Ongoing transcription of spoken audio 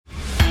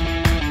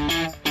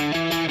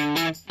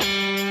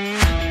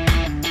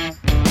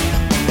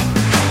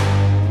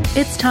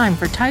It's time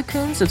for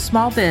Tycoons of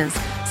Small Biz,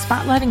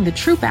 spotlighting the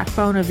true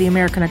backbone of the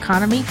American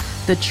economy,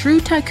 the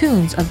true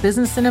tycoons of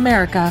business in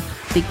America,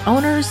 the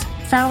owners,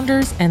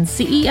 founders, and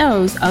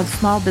CEOs of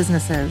small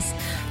businesses.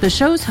 The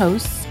show's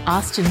hosts,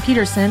 Austin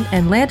Peterson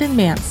and Landon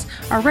Mance,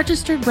 are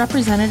registered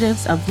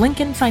representatives of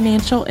Lincoln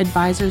Financial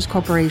Advisors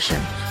Corporation,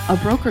 a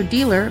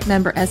broker-dealer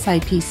member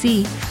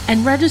SIPC,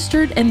 and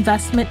registered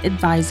investment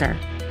advisor.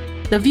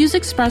 The views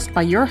expressed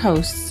by your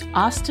hosts,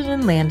 Austin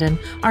and Landon,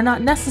 are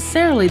not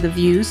necessarily the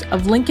views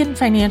of Lincoln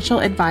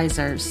Financial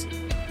Advisors.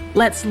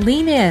 Let's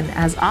lean in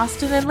as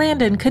Austin and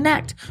Landon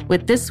connect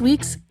with this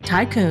week's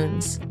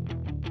Tycoons.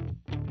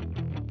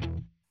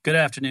 Good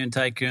afternoon,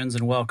 Tycoons,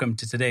 and welcome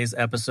to today's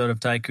episode of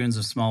Tycoons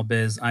of Small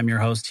Biz. I'm your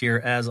host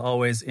here, as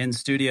always, in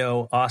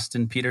studio,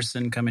 Austin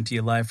Peterson, coming to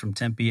you live from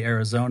Tempe,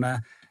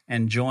 Arizona,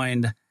 and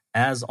joined,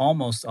 as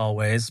almost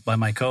always, by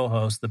my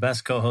co-host, the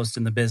best co-host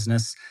in the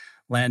business,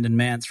 Landon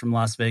Mance from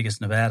Las Vegas,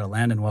 Nevada.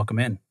 Landon, welcome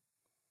in.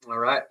 All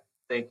right.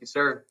 Thank you,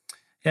 sir.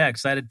 Yeah,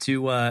 excited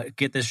to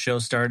get this show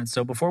started.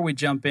 So before we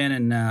jump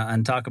in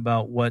and talk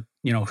about what,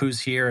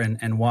 who's here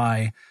and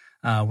why,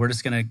 we're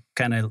just going to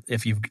kind of,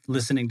 if you're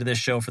listening to this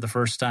show for the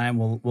first time,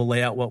 we'll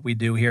lay out what we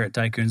do here at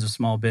Tycoons of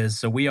Small Biz.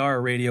 So we are a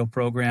radio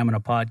program and a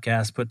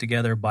podcast put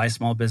together by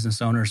small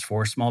business owners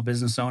for small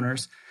business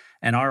owners.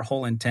 And our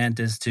whole intent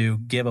is to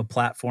give a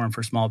platform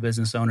for small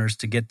business owners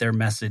to get their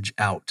message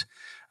out.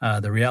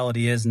 The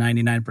reality is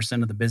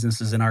 99% of the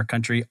businesses in our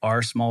country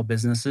are small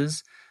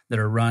businesses that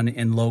are run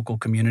in local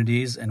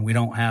communities, and we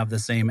don't have the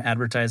same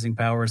advertising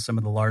power as some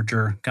of the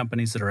larger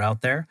companies that are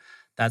out there.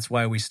 That's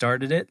why we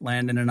started it.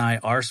 Landon and I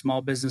are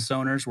small business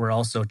owners. We're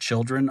also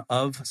children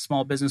of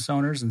small business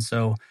owners, and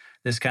so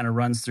this kind of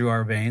runs through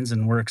our veins,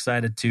 and we're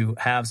excited to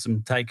have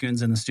some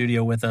tycoons in the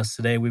studio with us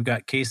today. We've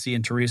got Casey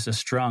and Teresa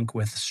Strunk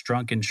with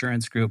Strunk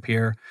Insurance Group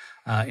here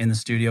in the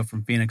studio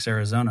from Phoenix,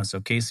 Arizona. So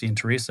Casey and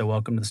Teresa,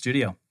 welcome to the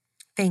studio.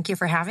 Thank you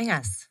for having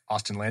us.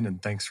 Austin, Landon,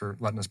 thanks for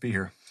letting us be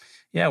here.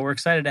 Yeah, we're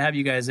excited to have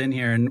you guys in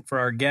here. And for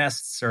our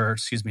guests, or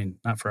excuse me,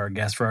 not for our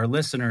guests, for our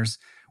listeners,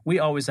 we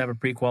always have a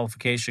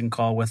pre-qualification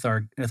call with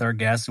our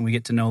guests, and we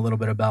get to know a little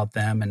bit about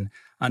them and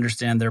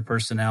understand their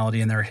personality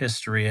and their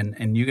history.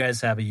 And you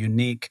guys have a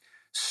unique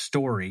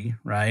story,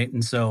 right?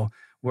 And so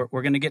we're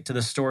going to get to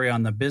the story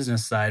on the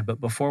business side.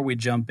 But before we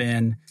jump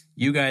in,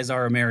 you guys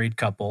are a married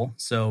couple.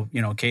 So,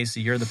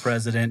 Casey, you're the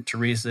president.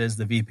 Teresa is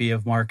the VP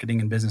of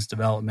Marketing and Business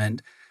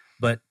Development.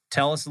 But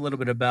tell us a little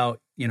bit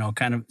about,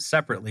 kind of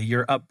separately,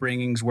 your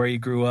upbringings, where you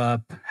grew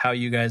up, how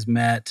you guys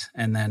met,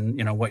 and then,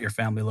 what your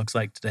family looks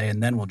like today.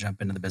 And then we'll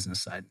jump into the business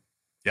side.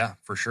 Yeah,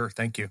 for sure.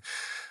 Thank you.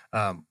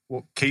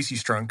 Well, Casey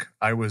Strunk,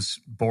 I was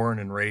born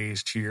and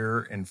raised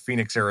here in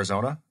Phoenix,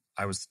 Arizona.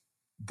 I was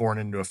born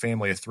into a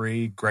family of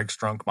three. Greg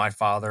Strunk, my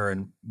father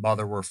and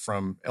mother, were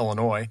from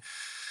Illinois.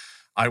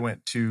 I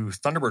went to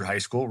Thunderbird High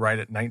School right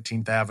at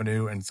 19th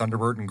Avenue in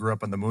Thunderbird and grew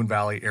up in the Moon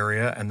Valley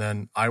area. And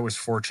then I was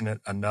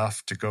fortunate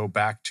enough to go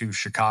back to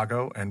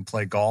Chicago and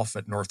play golf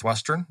at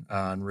Northwestern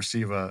and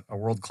receive a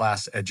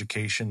world-class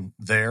education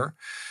there.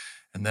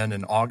 And then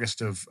in August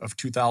of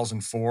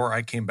 2004,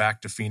 I came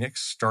back to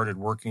Phoenix, started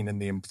working in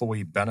the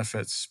employee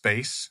benefits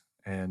space,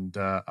 and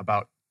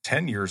about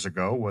 10 years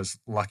ago was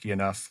lucky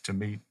enough to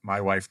meet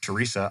my wife,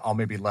 Teresa. I'll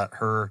maybe let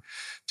her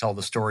tell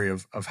the story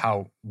of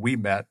how we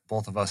met.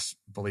 Both of us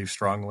believe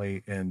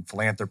strongly in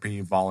philanthropy,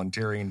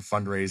 volunteering,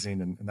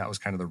 fundraising, and that was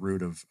kind of the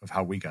root of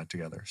how we got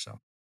together.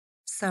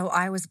 So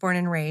I was born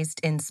and raised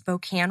in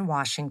Spokane,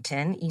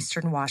 Washington,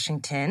 Eastern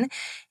Washington,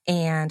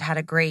 and had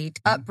a great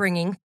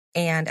upbringing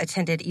and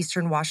attended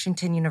Eastern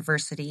Washington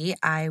University.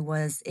 I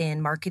was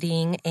in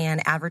marketing and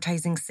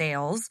advertising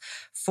sales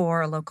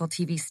for a local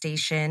TV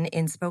station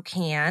in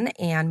Spokane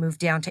and moved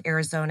down to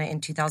Arizona in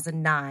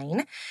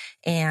 2009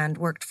 and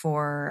worked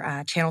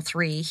for Channel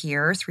 3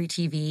 here, 3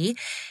 TV.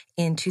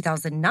 In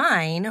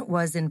 2009,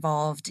 was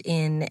involved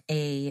in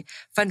a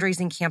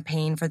fundraising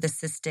campaign for the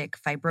Cystic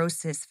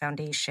Fibrosis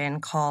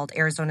Foundation called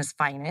Arizona's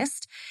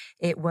Finest.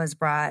 It was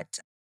brought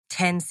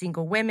 10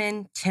 single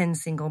women, 10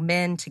 single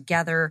men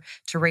together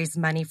to raise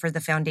money for the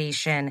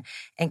foundation.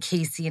 And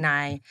Casey and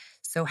I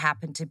so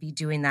happened to be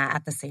doing that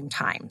at the same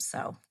time.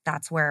 So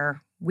that's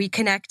where we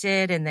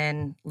connected and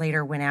then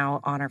later went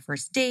out on our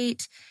first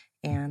date.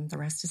 And the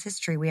rest is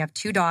history. We have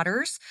 2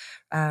 daughters.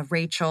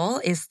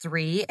 Rachel is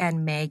 3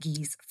 and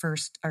Maggie's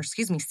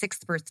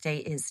sixth birthday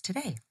is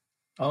today.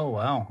 Oh,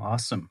 wow.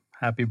 Awesome.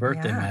 Happy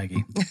birthday,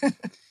 Maggie.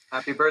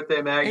 Happy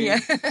birthday, Maggie. Yeah.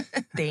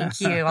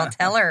 Thank you. I'll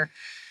tell her.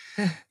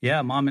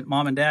 Yeah, mom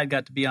and dad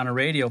got to be on a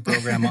radio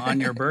program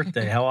on your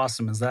birthday. How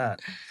awesome is that?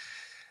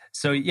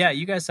 So yeah,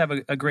 you guys have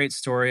a great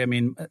story. I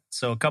mean,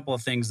 so a couple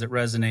of things that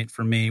resonate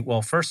for me.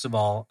 Well, first of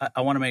all,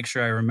 I want to make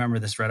sure I remember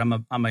this right.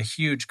 I'm a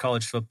huge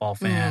college football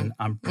fan.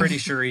 I'm pretty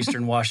sure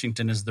Eastern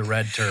Washington is the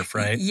red turf,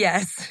 right?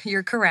 Yes,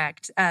 you're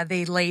correct.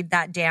 They laid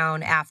that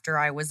down after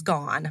I was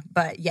gone,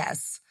 but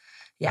yes.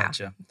 Yeah.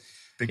 Gotcha.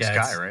 Big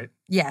Sky, right?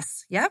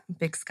 Yes. Yep.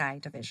 Big Sky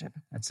division.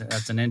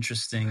 That's an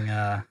interesting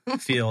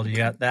field. You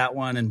got that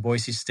one and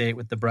Boise State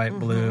with the bright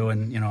blue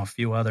and, a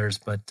few others,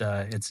 but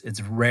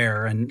it's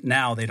rare. And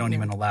now they don't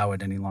even allow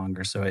it any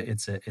longer. So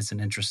it's an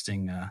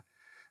interesting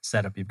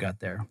setup you've got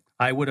there.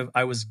 I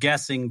was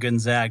guessing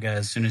Gonzaga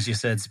as soon as you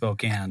said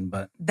Spokane,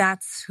 but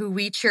that's who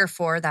we cheer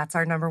for. That's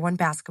our number one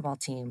basketball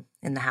team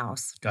in the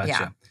house. Gotcha.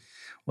 Yeah.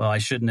 Well, I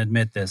shouldn't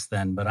admit this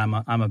then, but I'm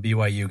a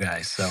BYU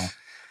guy, so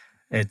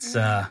it's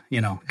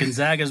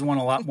Gonzaga's won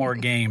a lot more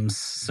games,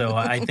 so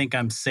I think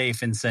I'm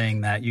safe in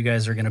saying that you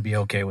guys are going to be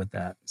okay with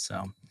that.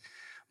 So,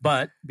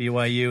 but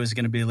BYU is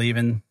going to be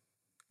leaving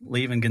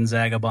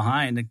Gonzaga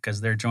behind because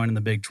they're joining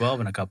the Big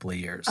 12 in a couple of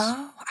years.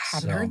 Oh, I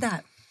hadn't heard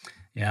that.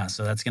 Yeah,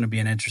 so that's going to be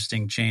an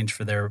interesting change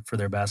for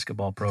their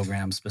basketball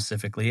program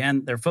specifically,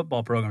 and their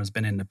football program has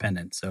been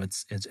independent, so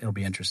it'll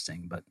be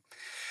interesting. But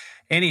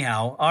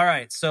anyhow, all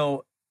right.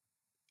 So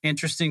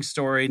interesting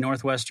story,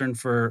 Northwestern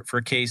for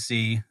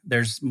Casey.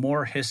 There's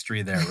more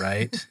history there,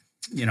 right?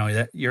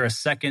 That you're a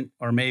second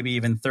or maybe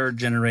even third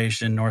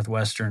generation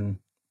Northwestern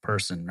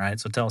person, right?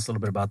 So tell us a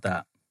little bit about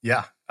that.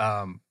 Yeah.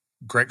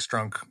 Greg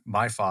Strunk,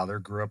 my father,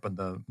 grew up in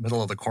the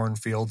middle of the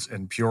cornfields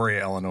in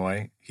Peoria,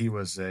 Illinois. He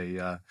was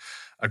a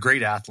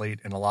great athlete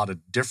in a lot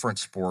of different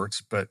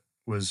sports, but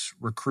was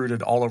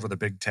recruited all over the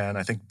Big Ten.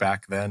 I think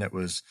back then it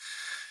was,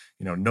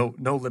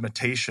 no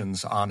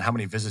limitations on how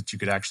many visits you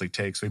could actually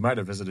take. So he might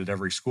have visited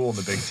every school in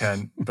the Big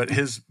Ten, but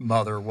his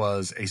mother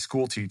was a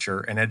school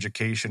teacher and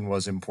education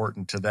was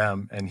important to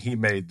them. And he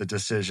made the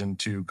decision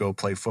to go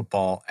play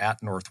football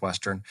at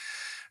Northwestern.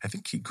 I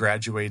think he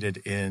graduated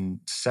in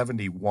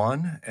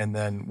 1971 and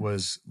then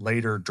was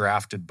later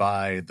drafted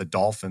by the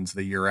Dolphins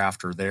the year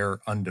after their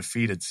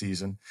undefeated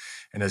season.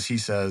 And as he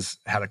says,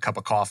 had a cup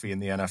of coffee in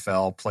the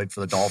NFL, played for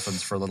the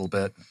Dolphins for a little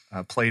bit,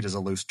 played as a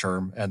loose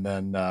term, and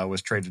then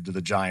was traded to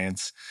the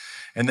Giants,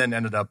 and then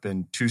ended up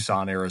in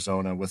Tucson,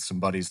 Arizona with some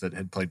buddies that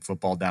had played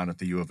football down at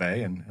the U of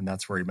A. And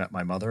that's where he met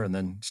my mother and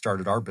then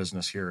started our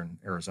business here in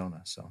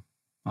Arizona. So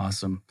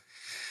awesome.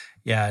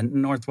 Yeah,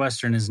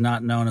 Northwestern is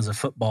not known as a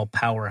football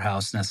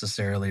powerhouse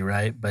necessarily,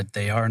 right? But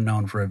they are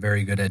known for a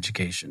very good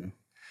education.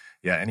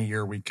 Yeah, any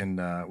year we can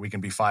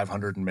be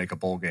 500 and make a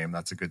bowl game.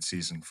 That's a good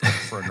season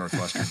for a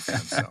Northwestern fan.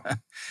 So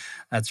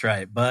that's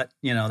right. But,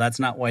 that's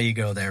not why you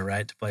go there,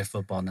 right, to play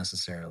football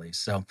necessarily.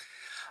 So,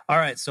 all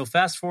right, so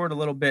fast forward a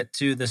little bit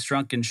to the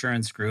Strunk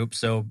Insurance Group.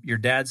 So your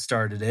dad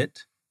started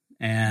it.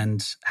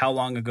 And how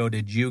long ago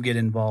did you get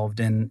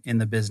involved in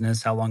the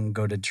business? How long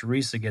ago did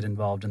Teresa get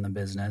involved in the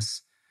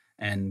business?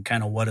 And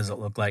kind of what does it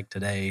look like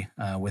today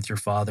with your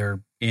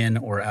father in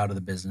or out of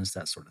the business,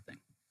 that sort of thing?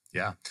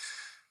 Yeah.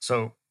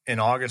 So in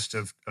August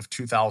of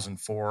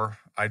 2004,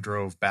 I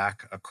drove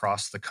back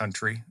across the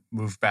country,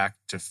 moved back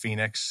to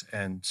Phoenix,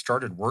 and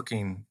started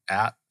working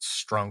at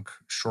Strunk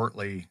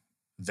shortly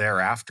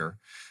thereafter.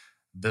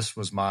 This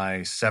was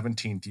my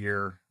 17th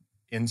year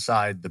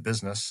inside the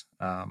business.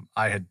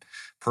 I had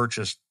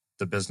purchased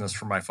the business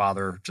from my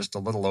father just a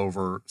little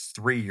over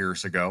 3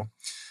 years ago.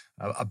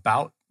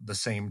 About the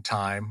same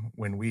time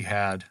when we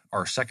had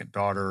our second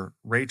daughter,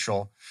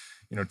 Rachel,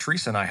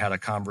 Teresa and I had a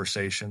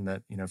conversation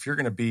that, if you're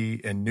going to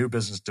be in new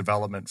business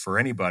development for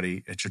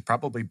anybody, it should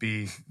probably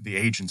be the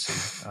agency.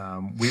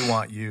 We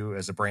want you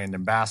as a brand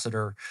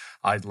ambassador.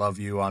 I'd love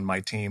you on my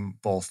team,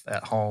 both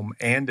at home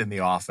and in the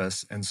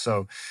office. And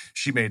so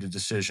she made a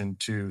decision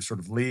to sort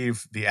of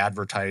leave the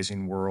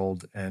advertising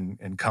world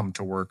and come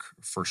to work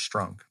for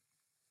Strunk.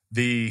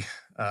 The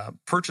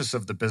purchase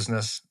of the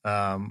business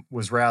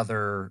was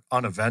rather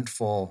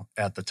uneventful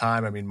at the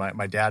time. I mean,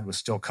 my dad was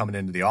still coming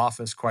into the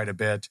office quite a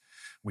bit.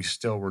 We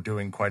still were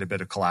doing quite a bit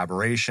of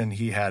collaboration.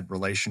 He had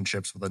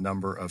relationships with a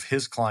number of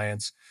his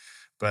clients.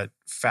 But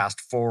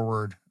fast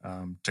forward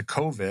to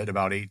COVID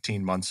about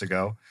 18 months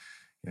ago,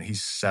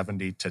 he's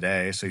 70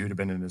 today, so he would have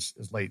been in his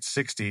late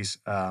 60s.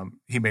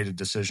 He made a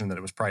decision that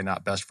it was probably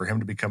not best for him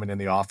to be coming in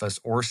the office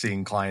or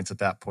seeing clients at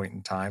that point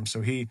in time.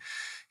 So he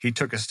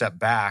took a step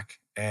back.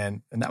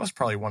 And that was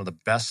probably one of the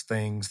best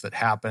things that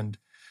happened,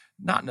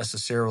 not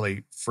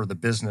necessarily for the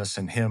business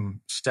and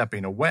him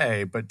stepping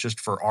away, but just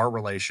for our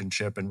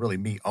relationship and really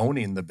me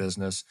owning the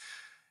business.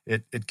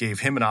 It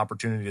gave him an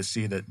opportunity to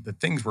see that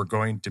things were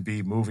going to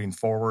be moving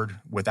forward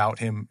without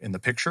him in the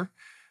picture,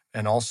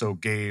 and also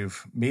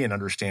gave me an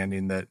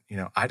understanding that,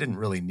 I didn't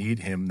really need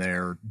him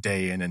there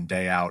day in and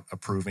day out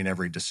approving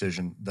every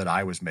decision that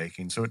I was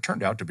making. So it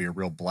turned out to be a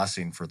real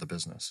blessing for the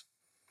business.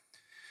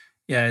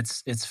 Yeah,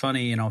 it's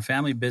funny,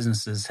 family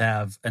businesses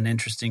have an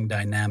interesting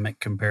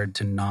dynamic compared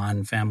to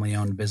non-family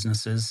owned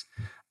businesses.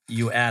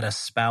 You add a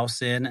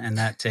spouse in and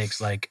that takes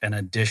like an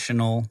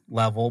additional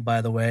level, by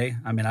the way.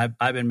 I mean,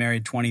 I've been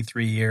married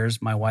 23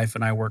 years. My wife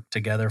and I worked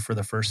together for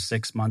the first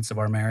 6 months of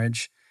our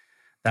marriage.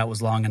 That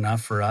was long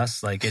enough for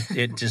us. Like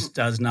it just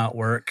does not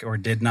work or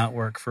did not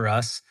work for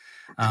us.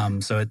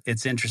 So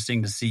it's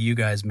interesting to see you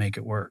guys make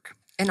it work.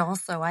 And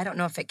also, I don't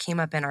know if it came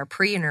up in our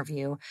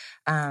pre-interview,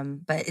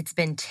 but it's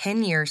been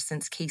 10 years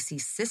since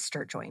Casey's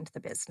sister joined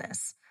the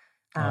business.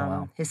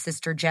 Wow. His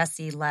sister,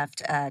 Jessie,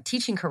 left a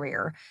teaching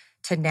career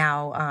to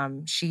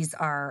now she's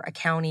our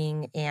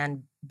accounting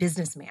and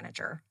business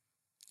manager.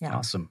 Yeah.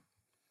 Awesome.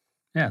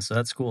 Yeah, so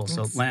that's cool.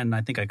 Thanks. So Landon,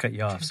 I think I cut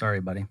you off. Sorry,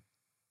 buddy.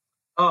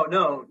 Oh,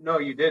 no,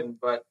 you didn't.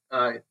 But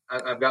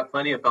I've got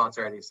plenty of thoughts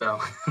already, so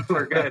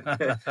we're good.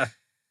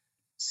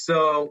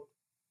 So,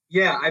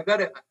 yeah, I've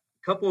got a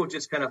couple of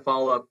just kind of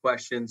follow-up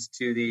questions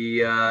to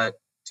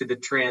the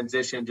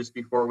transition just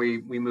before we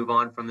move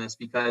on from this,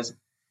 because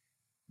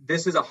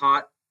this is a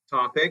hot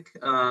topic.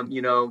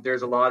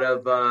 There's a lot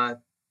of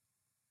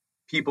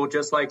people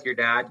just like your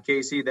dad,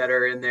 Casey, that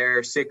are in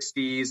their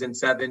 60s and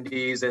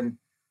 70s, and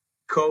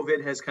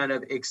COVID has kind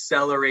of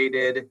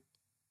accelerated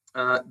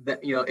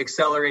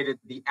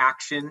the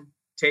action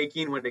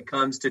taking when it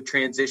comes to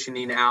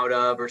transitioning out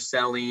of or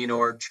selling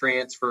or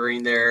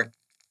transferring their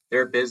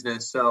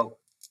business. So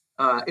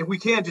if we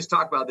can just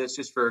talk about this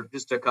just for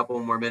just a couple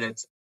more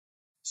minutes.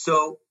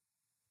 So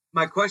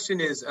my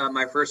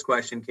first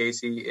question,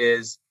 Casey,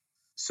 is,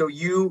 so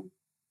you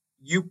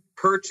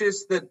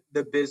purchased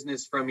the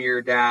business from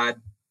your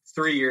dad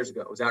 3 years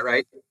ago. Is that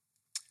right?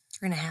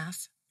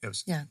 3.5. It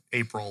was Yeah.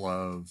 April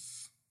of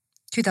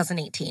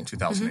 2018.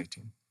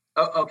 2018. Mm-hmm.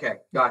 Oh, okay.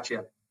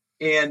 Gotcha.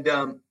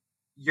 And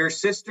your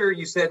sister,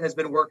 you said, has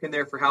been working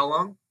there for how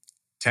long?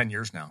 10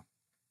 years now.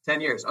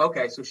 10 years.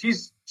 Okay. So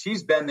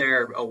she's been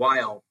there a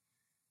while.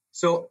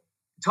 So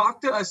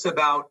talk to us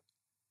about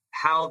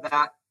how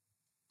that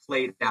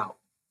played out.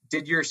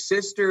 Did your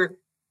sister,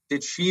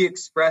 did she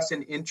express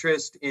an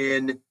interest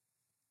in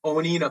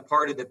owning a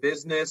part of the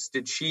business?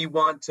 Did she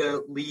want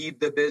to leave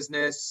the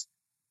business?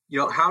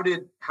 How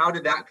did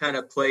that kind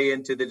of play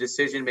into the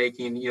decision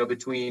making,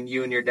 between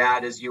you and your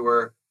dad as you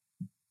were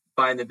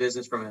buying the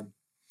business from him?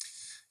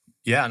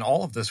 Yeah, and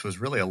all of this was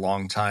really a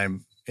long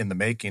time in the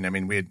making. I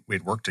mean,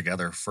 we'd worked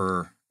together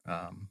for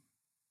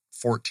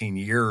 14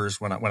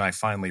 years when I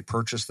finally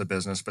purchased the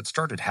business, but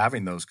started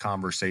having those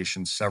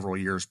conversations several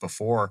years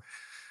before.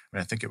 I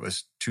mean, I think it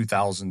was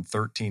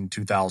 2013,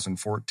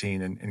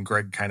 2014, and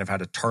Greg kind of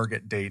had a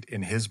target date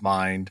in his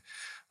mind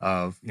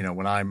of,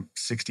 when I'm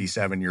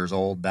 67 years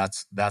old,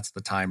 that's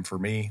the time for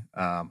me.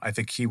 I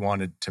think he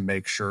wanted to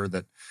make sure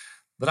that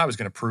I was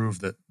going to prove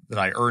that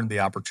I earned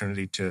the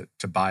opportunity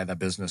to buy the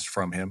business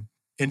from him.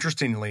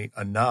 Interestingly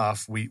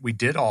enough, we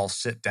did all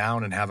sit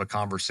down and have a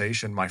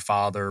conversation, my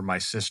father, my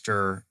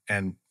sister,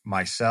 and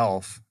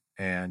myself.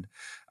 And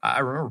I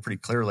remember pretty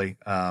clearly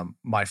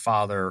my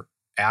father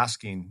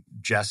asking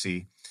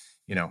Jessie,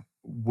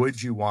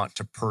 would you want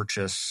to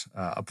purchase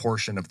a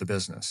portion of the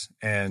business?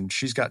 And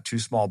she's got 2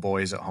 small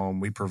boys at home.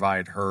 We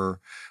provide her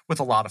with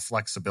a lot of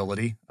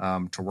flexibility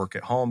to work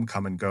at home,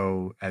 come and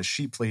go as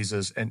she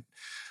pleases. And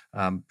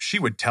she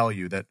would tell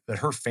you that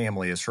her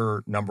family is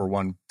her number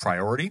one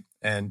priority.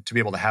 And to be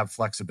able to have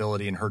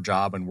flexibility in her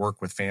job and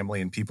work with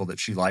family and people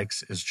that she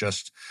likes is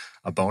just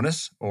a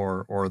bonus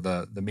or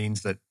the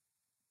means that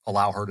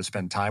allow her to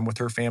spend time with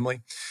her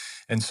family.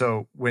 And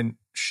so when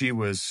she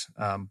was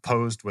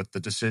posed with the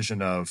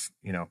decision of,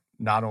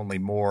 not only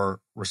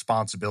more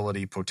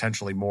responsibility,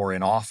 potentially more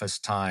in office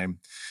time,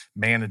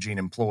 managing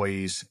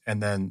employees,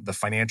 and then the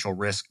financial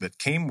risk that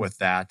came with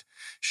that,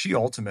 she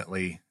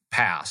ultimately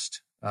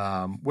passed,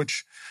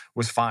 which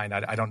was fine.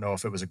 I don't know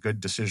if it was a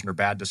good decision or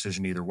bad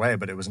decision either way,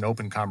 but it was an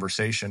open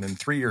conversation. And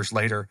 3 years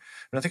later,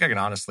 and I think I can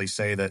honestly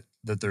say that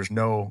there's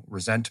no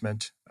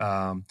resentment.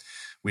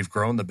 We've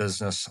grown the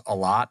business a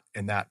lot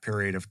in that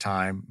period of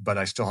time, but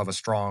I still have a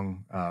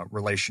strong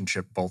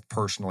relationship both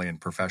personally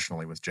and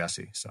professionally with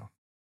Jessie. So,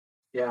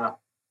 yeah,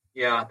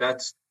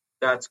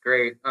 that's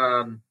great.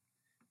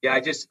 I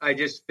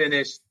just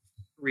finished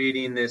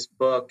reading this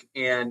book,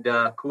 and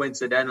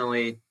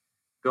coincidentally,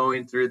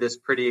 going through this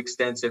pretty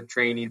extensive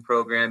training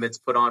program. It's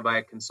put on by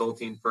a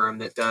consulting firm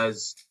that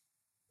does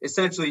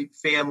essentially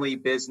family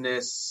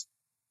business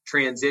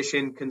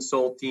transition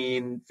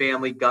consulting,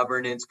 family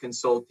governance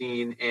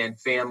consulting, and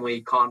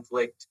family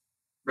conflict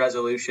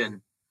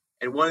resolution.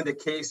 And one of the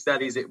case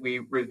studies that we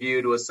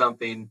reviewed was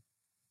something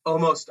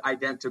almost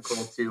identical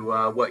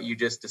to what you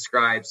just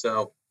described.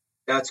 So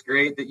that's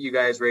great that you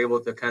guys were able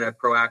to kind of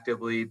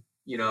proactively,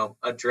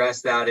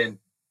 address that and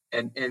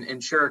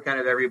ensure kind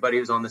of everybody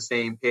was on the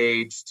same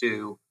page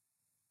to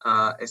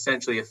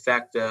essentially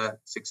affect a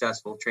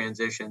successful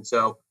transition.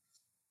 So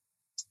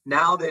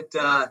now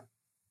that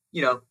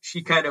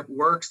she kind of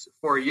works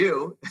for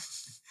you,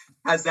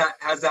 has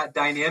that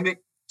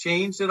dynamic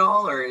changed at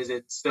all, or is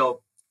it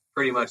still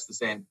pretty much the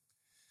same?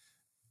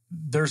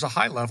 There's a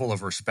high level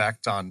of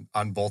respect on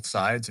both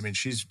sides. I mean,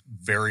 she's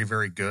very,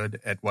 very good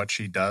at what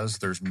she does.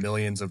 There's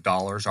millions of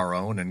dollars, our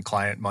own and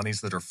client monies,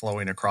 that are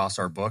flowing across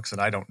our books.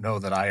 And I don't know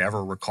that I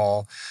ever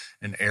recall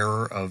an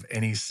error of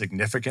any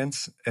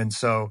significance. And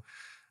so,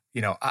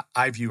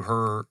 I view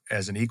her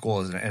as an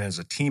equal and as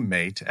a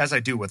teammate, as I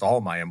do with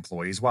all my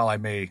employees. While I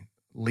may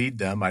lead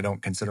them, I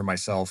don't consider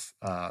myself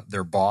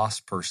their boss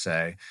per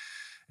se.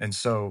 And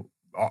so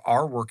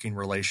our working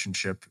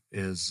relationship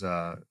is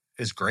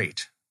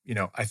great.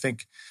 I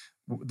think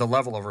the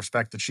level of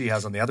respect that she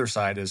has on the other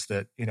side is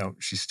that,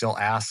 she still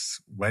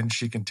asks when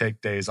she can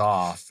take days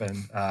off.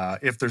 And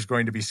if there's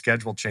going to be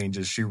schedule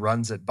changes, she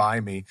runs it by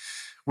me,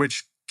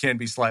 which can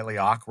be slightly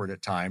awkward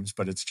at times,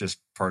 but it's just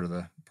part of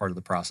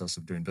the process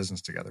of doing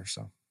business together.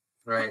 So,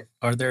 right.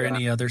 Are there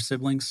any other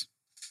siblings?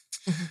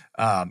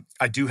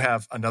 I do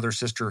have another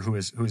sister who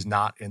is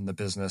not in the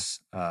business.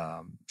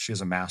 She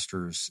has a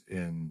master's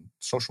in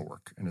social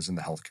work and is in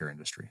the healthcare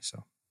industry.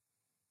 So,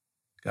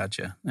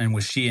 gotcha. And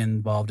was she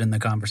involved in the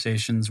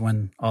conversations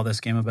when all this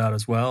came about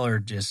as well, or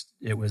just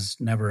it was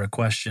never a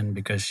question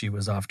because she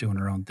was off doing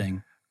her own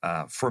thing?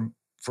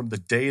 From the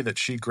day that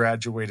she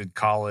graduated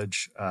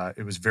college,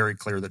 it was very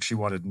clear that she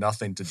wanted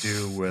nothing to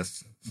do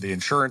with the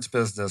insurance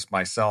business,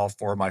 myself,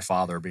 or my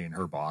father being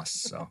her boss.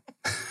 So,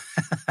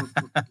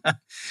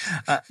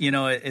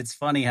 it's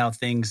funny how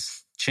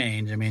things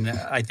change. I mean,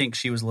 I think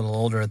she was a little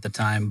older at the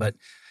time, but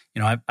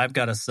I've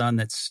got a son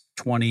that's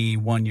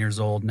 21 years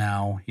old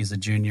now. He's a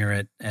junior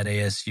at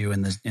ASU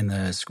in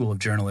the School of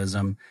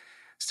Journalism,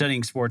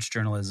 studying sports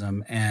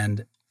journalism,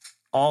 and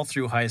all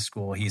through high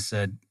school, he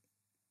said,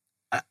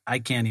 I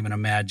can't even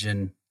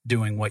imagine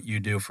doing what you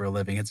do for a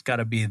living. It's got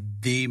to be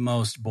the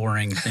most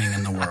boring thing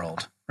in the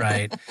world,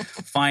 right?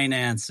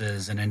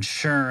 Finances and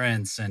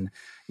insurance and,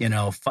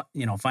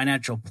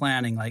 financial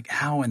planning. Like,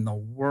 how in the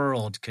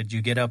world could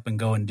you get up and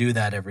go and do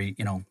that every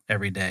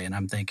day? And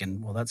I'm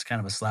thinking, well, that's kind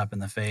of a slap in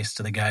the face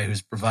to the guy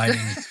who's providing,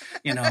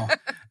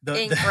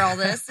 paying for all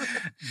this,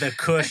 the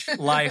cush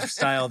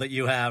lifestyle that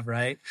you have,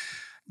 right?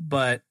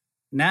 But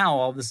now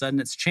all of a sudden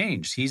it's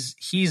changed.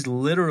 He's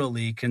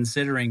literally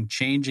considering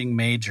changing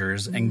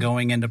majors and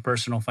going into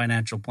personal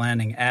financial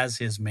planning as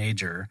his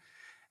major.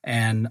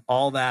 And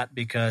all that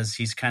because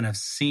he's kind of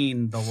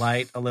seen the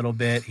light a little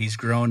bit. He's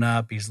grown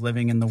up. He's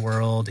living in the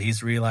world.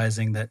 He's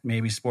realizing that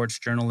maybe sports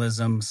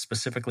journalism,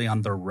 specifically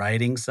on the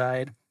writing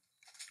side,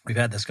 we've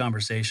had this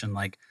conversation,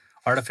 like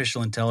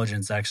artificial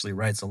intelligence actually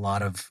writes a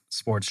lot of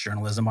sports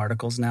journalism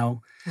articles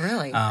now.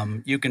 Really?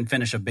 You can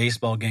finish a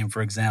baseball game,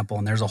 for example,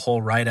 and there's a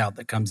whole write-out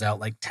that comes out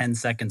like 10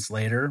 seconds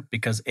later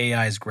because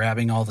AI is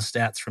grabbing all the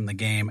stats from the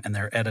game and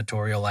they're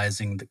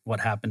editorializing what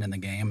happened in the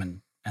game,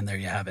 and there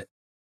you have it.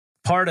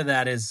 Part of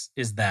that is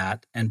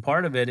that, and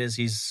part of it is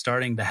he's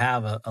starting to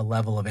have a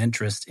level of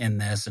interest in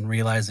this and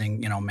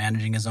realizing,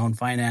 managing his own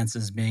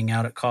finances, being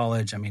out at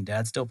college. I mean,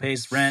 dad still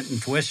pays rent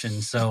and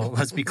tuition, so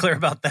let's be clear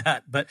about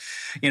that. But,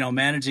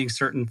 managing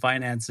certain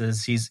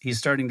finances, he's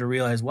starting to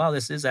realize, wow,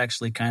 this is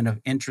actually kind of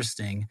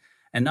interesting.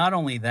 And not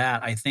only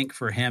that, I think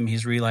for him,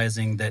 he's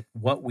realizing that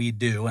what we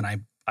do, and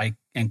I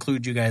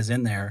include you guys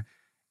in there,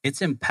 it's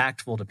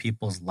impactful to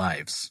people's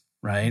lives.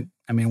 Right?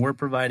 I mean, we're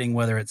providing,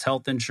 whether it's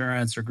health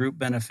insurance or group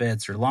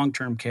benefits or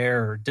long-term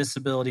care or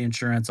disability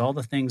insurance, all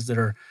the things that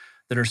are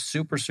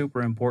super,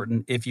 super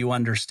important if you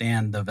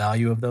understand the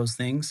value of those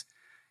things.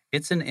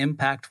 It's an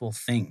impactful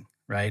thing,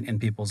 right, in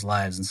people's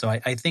lives. And so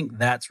I think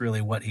that's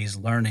really what he's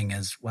learning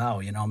is, wow,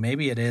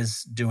 maybe it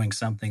is doing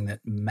something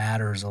that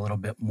matters a little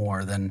bit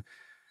more than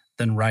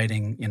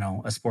writing,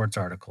 a sports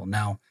article.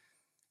 Now,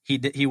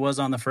 He was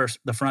on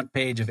the front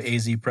page of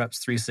AZ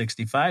Preps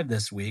 365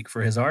 this week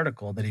for his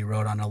article that he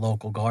wrote on a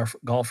local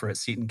golfer at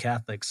Seton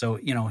Catholic. So,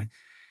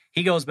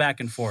 he goes back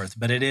and forth,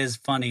 but it is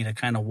funny to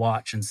kind of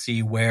watch and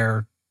see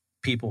where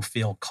people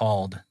feel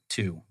called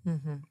to.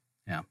 Mm-hmm.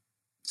 Yeah.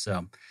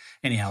 So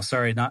anyhow,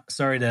 sorry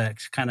to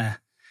kind of,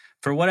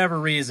 for whatever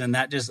reason,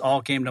 that just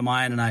all came to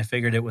mind and I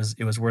figured it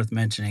was worth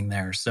mentioning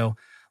there. So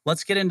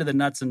let's get into the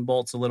nuts and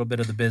bolts a little bit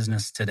of the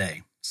business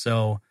today.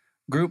 So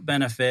group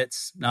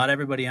benefits, not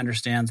everybody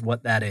understands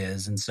what that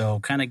is. And so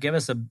kind of give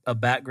us a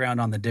background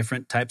on the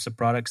different types of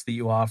products that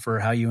you offer,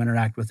 how you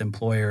interact with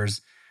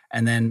employers,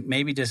 and then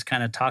maybe just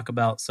kind of talk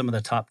about some of the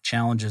top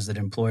challenges that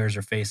employers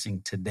are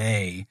facing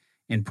today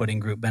in putting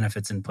group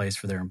benefits in place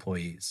for their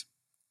employees.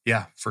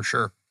 Yeah, for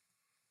sure.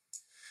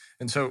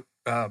 And so,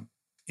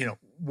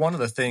 one of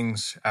the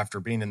things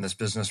after being in this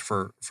business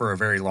for a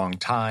very long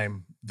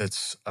time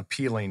that's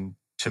appealing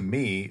to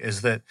me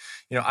is that,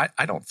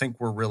 I don't think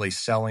we're really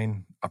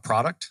selling a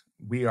product.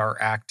 We are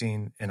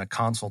acting in a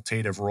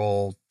consultative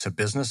role to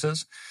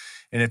businesses.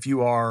 And if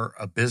you are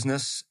a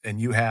business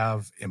and you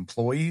have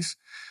employees,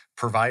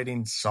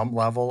 providing some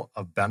level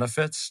of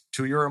benefits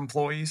to your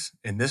employees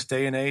in this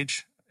day and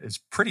age is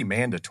pretty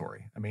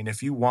mandatory. I mean,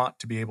 if you want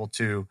to be able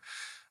to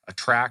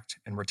attract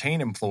and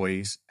retain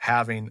employees,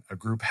 having a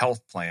group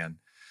health plan,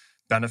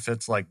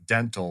 benefits like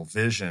dental,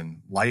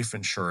 vision, life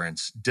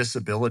insurance,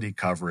 disability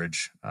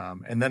coverage,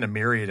 and then a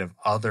myriad of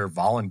other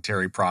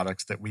voluntary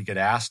products that we get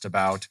asked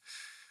about,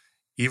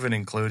 even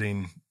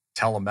including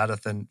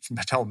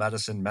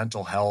telemedicine,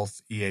 mental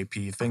health,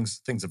 EAP,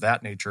 things of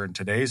that nature in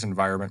today's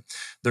environment.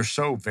 They're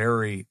so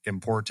very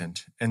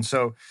important. And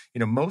so,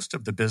 most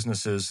of the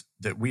businesses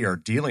that we are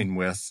dealing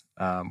with,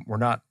 we're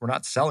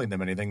not selling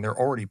them anything. They're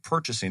already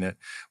purchasing it.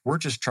 We're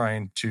just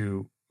trying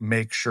to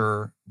make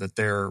sure that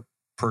they're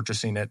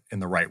purchasing it in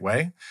the right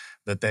way,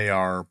 that they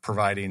are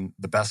providing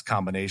the best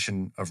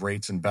combination of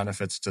rates and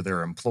benefits to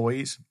their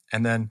employees.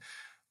 And then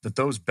that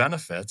those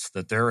benefits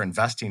that they're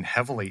investing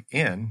heavily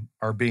in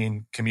are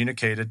being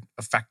communicated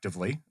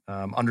effectively.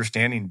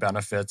 Understanding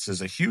benefits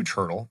is a huge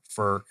hurdle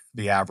for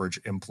the average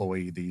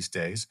employee these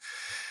days.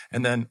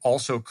 And then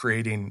also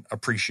creating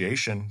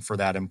appreciation for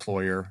that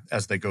employer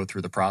as they go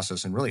through the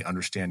process and really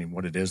understanding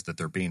what it is that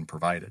they're being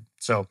provided.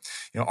 So,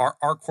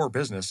 our core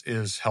business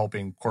is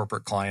helping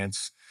corporate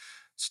clients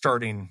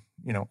starting,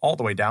 all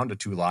the way down to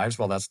 2 lives.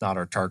 Well, that's not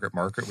our target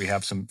market. We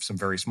have some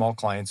very small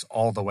clients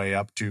all the way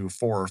up to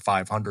 400 or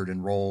 500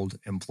 enrolled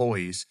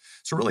employees.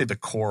 So really the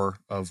core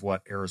of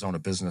what Arizona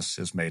business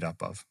is made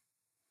up of.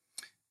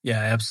 Yeah,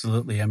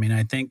 absolutely. I mean,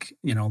 I think,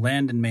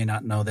 Landon may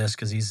not know this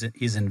because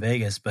he's in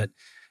Vegas, but,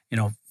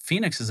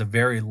 Phoenix is a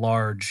very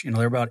large,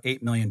 there are about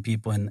 8 million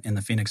people in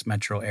the Phoenix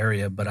metro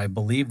area, but I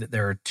believe that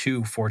there are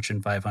 2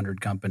 Fortune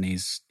 500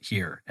 companies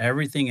here.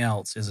 Everything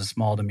else is a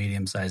small to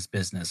medium-sized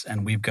business,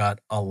 and we've got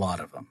a lot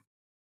of them.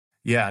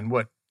 Yeah, and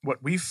what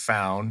we've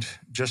found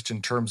just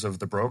in terms of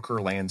the broker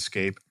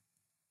landscape,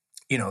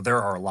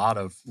 there are a lot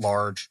of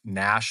large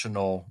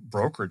national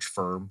brokerage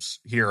firms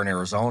here in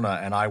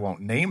Arizona, and I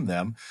won't name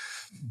them,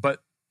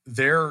 but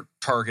their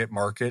target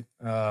market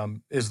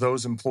is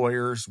those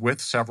employers with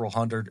several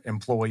hundred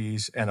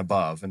employees and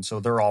above. And so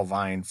they're all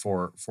vying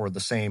for the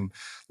same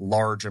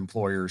large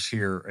employers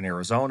here in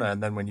Arizona.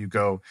 And then when you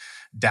go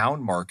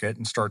down market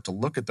and start to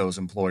look at those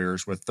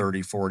employers with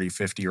 30, 40,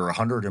 50, or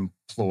 100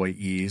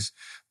 employees,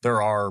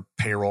 there are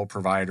payroll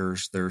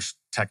providers, there's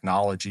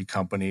technology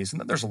companies, and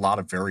then there's a lot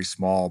of very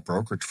small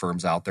brokerage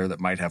firms out there that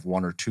might have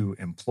 1 or 2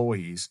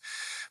 employees.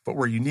 But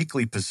we're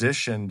uniquely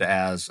positioned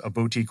as a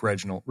boutique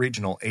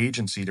regional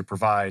agency to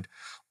provide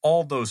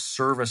all those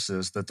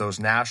services that those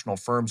national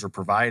firms are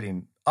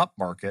providing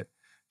upmarket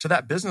to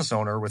that business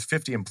owner with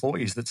 50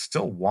 employees that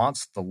still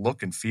wants the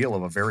look and feel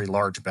of a very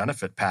large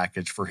benefit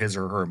package for his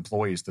or her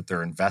employees that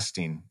they're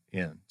investing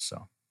in.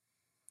 So,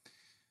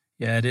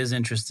 yeah, it is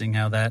interesting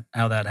how that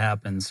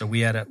happens. So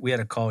we had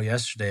a call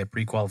yesterday, a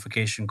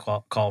pre-qualification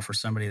call for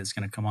somebody that's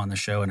going to come on the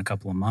show in a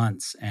couple of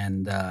months,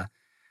 and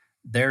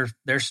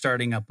they're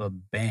starting up a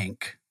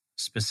bank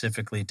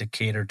specifically to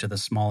cater to the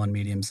small and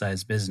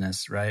medium-sized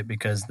business, right?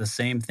 Because the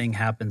same thing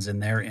happens in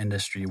their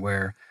industry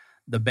where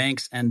the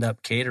banks end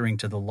up catering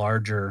to the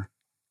larger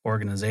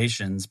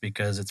organizations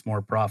because it's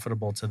more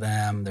profitable to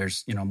them.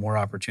 There's, more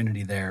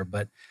opportunity there,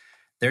 but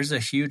there's a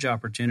huge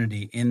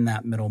opportunity in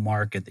that middle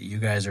market that you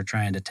guys are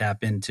trying to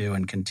tap into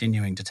and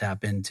continuing to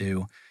tap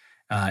into.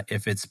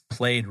 If it's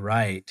played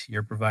right,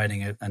 you're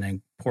providing an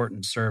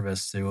important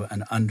service to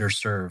an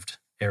underserved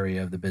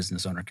area of the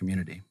business owner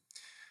community.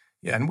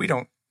 Yeah, and we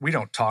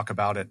don't talk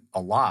about it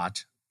a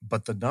lot,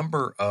 but the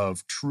number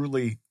of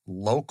truly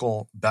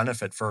local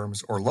benefit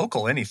firms or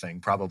local anything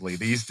probably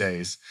these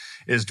days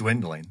is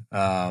dwindling.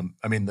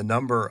 The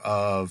number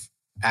of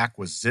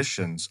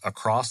acquisitions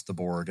across the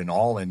board in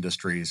all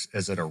industries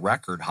is at a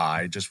record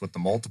high, just with the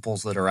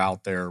multiples that are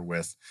out there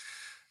with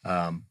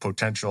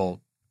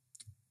potential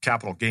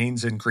capital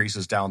gains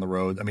increases down the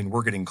road. I mean,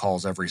 we're getting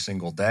calls every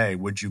single day.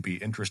 Would you be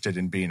interested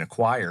in being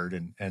acquired?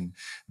 And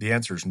the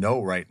answer is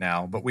no right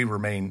now, but we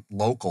remain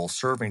local,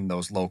 serving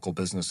those local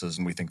businesses,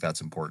 and we think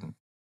that's important.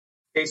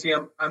 Casey,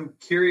 I'm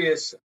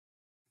curious,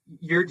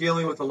 you're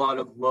dealing with a lot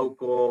of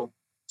local,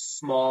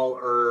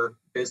 smaller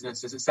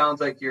businesses. It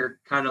sounds like you're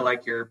kind of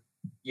like your,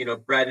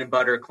 bread and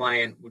butter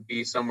client would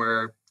be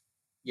somewhere,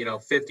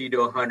 50 to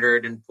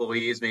 100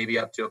 employees, maybe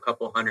up to a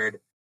couple hundred.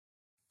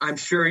 I'm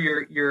sure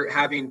you're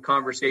having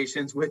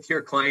conversations with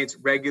your clients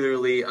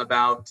regularly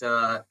about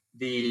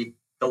the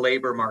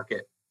labor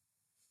market.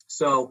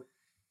 So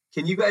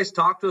can you guys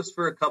talk to us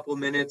for a couple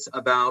minutes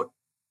about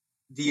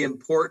the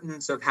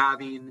importance of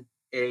having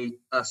a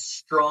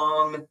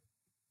strong,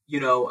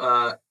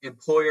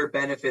 employer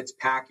benefits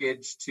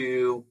package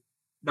to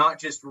not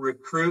just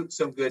recruit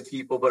some good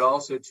people, but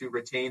also to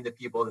retain the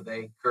people that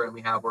they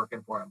currently have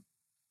working for them?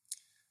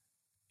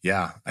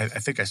 Yeah, I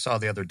think I saw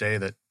the other day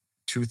that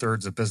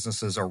 2/3 of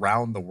businesses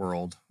around the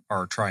world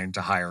are trying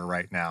to hire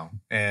right now.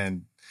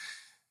 And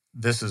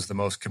this is the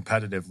most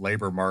competitive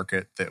labor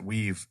market that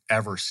we've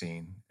ever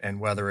seen. And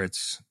whether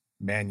it's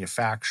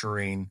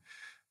manufacturing,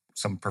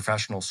 some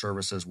professional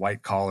services,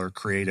 white collar,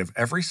 creative,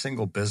 every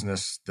single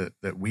business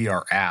that we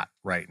are at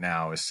right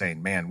now is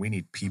saying, man, we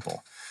need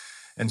people.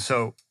 And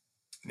so,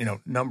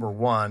 number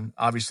one,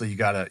 obviously you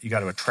got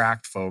to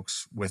attract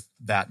folks with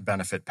that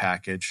benefit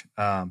package.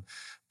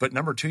 But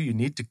number two, you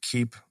need to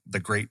keep the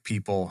great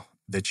people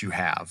that you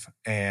have.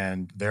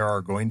 And there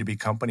are going to be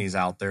companies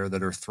out there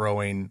that are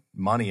throwing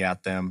money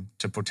at them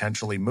to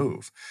potentially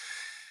move.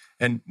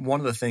 And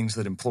one of the things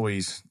that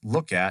employees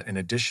look at, in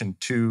addition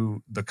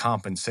to the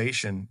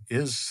compensation,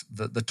 is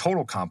the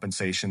total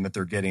compensation that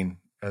they're getting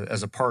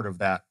as a part of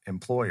that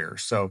employer.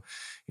 So,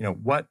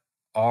 what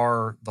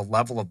are the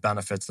level of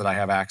benefits that I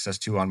have access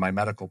to on my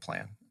medical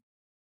plan?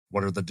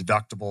 What are the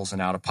deductibles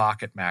and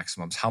out-of-pocket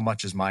maximums? How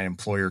much is my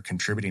employer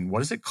contributing?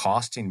 What is it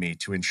costing me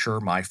to insure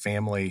my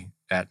family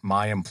at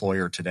my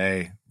employer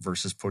today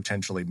versus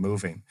potentially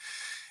moving?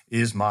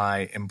 Is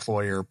my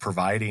employer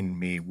providing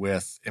me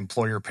with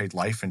employer-paid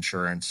life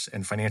insurance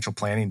and financial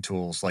planning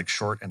tools like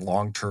short and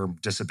long-term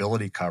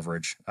disability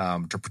coverage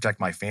to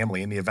protect my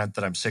family in the event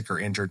that I'm sick or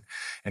injured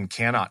and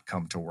cannot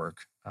come to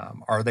work?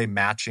 Are they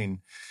matching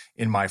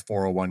in my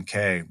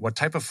 401k? What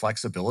type of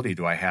flexibility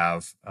do I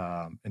have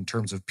in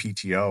terms of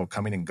PTO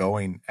coming and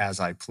going as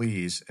I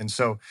please? And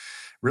so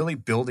really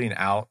building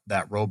out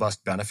that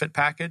robust benefit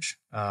package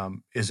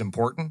is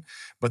important,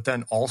 but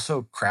then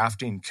also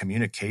crafting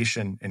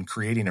communication and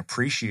creating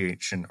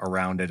appreciation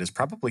around it is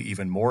probably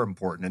even more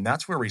important. And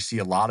that's where we see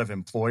a lot of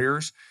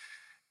employers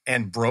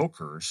and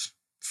brokers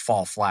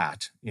fall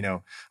flat.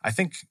 I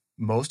think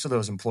most of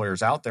those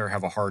employers out there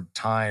have a hard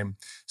time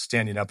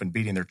standing up and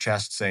beating their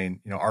chest saying,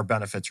 our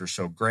benefits are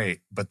so great.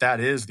 But that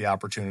is the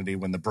opportunity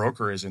when the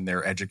broker is in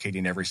there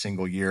educating every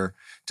single year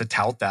to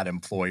tout that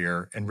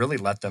employer and really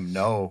let them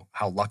know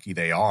how lucky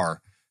they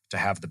are to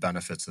have the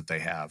benefits that they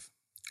have.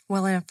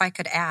 Well, and if I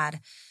could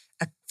add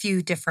a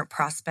few different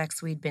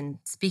prospects we'd been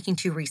speaking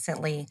to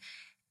recently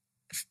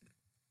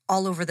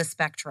all over the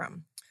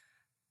spectrum.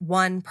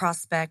 One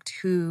prospect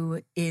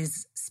who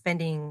is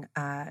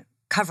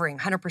covering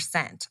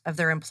 100% of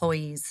their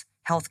employees'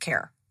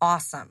 healthcare.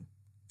 Awesome.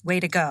 Way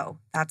to go.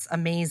 That's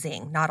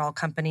amazing. Not all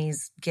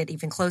companies get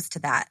even close to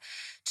that.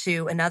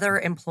 To another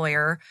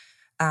employer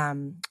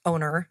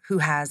owner who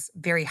has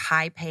very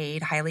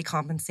high-paid, highly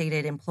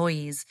compensated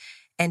employees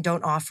and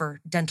don't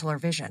offer dental or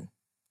vision.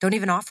 Don't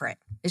even offer it.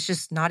 It's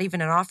just not even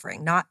an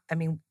offering. A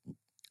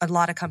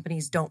lot of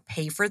companies don't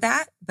pay for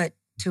that, but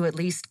to at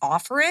least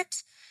offer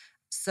it.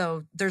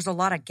 So there's a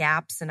lot of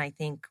gaps, and I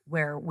think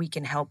where we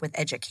can help with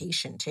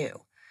education too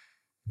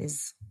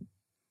is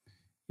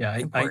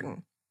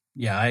important.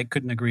 I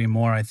couldn't agree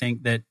more. I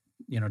think that,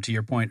 to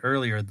your point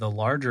earlier, the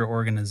larger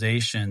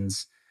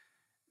organizations,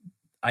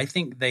 I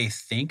think they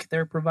think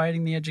they're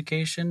providing the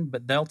education,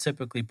 but they'll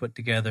typically put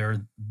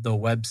together the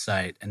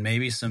website and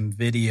maybe some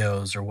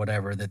videos or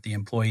whatever that the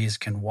employees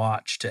can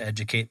watch to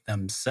educate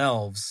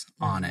themselves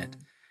on it.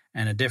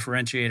 And a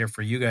differentiator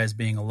for you guys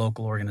being a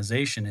local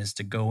organization is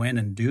to go in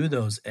and do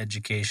those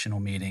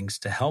educational meetings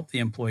to help the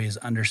employees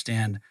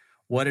understand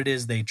what it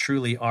is they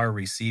truly are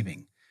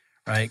receiving,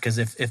 right? Because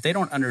if they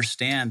don't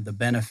understand the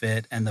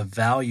benefit and the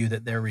value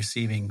that they're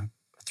receiving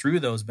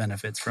through those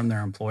benefits from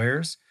their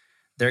employers,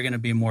 they're going to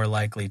be more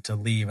likely to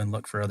leave and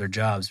look for other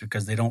jobs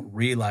because they don't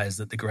realize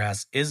that the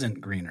grass isn't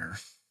greener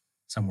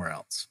somewhere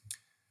else.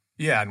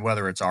 Yeah, and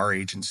whether it's our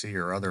agency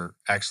or other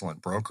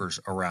excellent brokers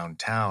around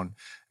town,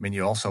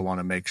 you also want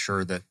to make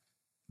sure that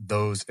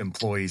those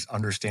employees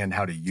understand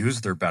how to use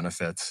their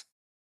benefits,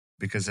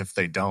 because if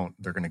they don't,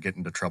 they're going to get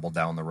into trouble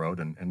down the road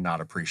and not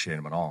appreciate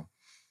them at all.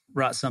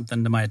 Brought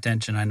something to my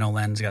attention. I know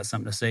Len's got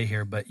something to say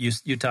here, but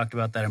you talked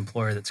about that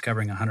employer that's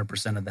covering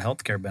 100% of the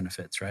healthcare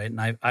benefits, right? And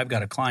I've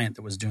got a client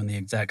that was doing the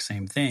exact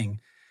same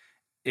thing.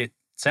 It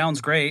sounds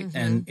great,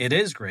 and it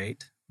is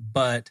great,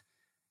 but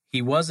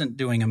he wasn't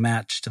doing a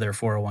match to their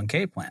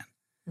 401k plan.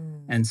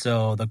 And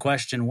so the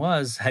question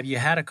was, have you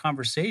had a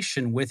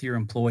conversation with your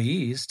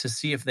employees to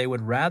see if they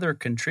would rather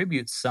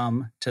contribute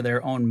some to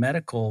their own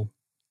medical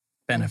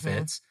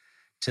benefits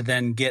to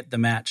then get the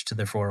match to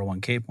their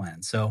 401k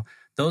plan? So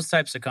those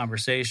types of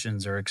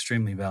conversations are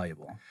extremely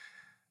valuable.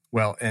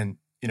 Well, and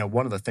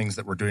one of the things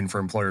that we're doing for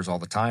employers all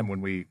the time, when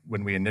we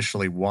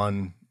initially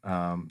won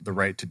the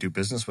right to do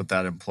business with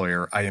that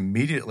employer, I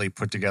immediately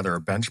put together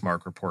a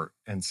benchmark report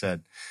and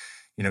said,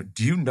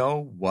 do you know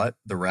what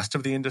the rest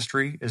of the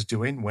industry is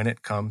doing when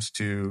it comes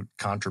to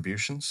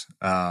contributions?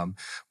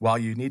 While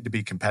you need to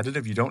be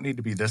competitive, you don't need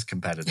to be this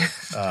competitive.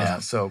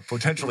 So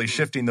potentially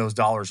shifting those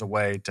dollars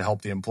away to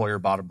help the employer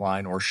bottom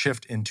line or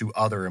shift into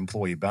other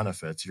employee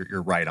benefits,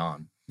 you're right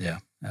on. Yeah,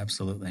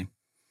 absolutely.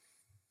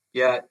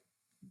 Yeah.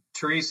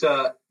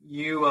 Teresa,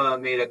 you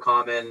made a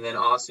comment and then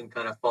Austin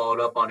kind of followed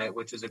up on it,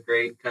 which is a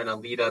great kind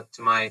of lead up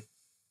to my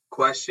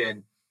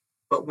question.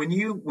 But when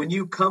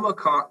you come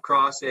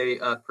across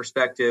a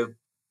prospective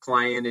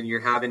client and you're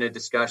having a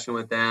discussion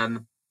with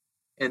them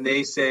and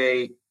they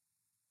say,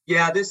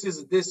 yeah, this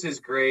is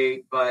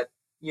great, but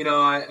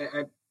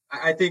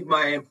I think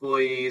my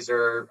employees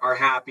are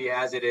happy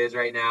as it is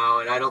right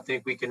now, and I don't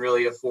think we can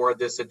really afford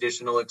this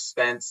additional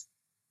expense.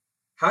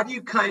 How do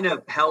you kind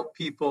of help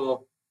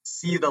people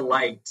see the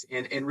light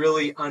and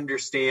really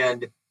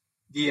understand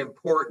the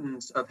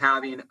importance of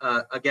having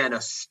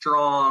a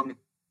strong,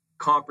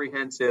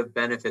 comprehensive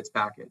benefits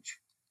package?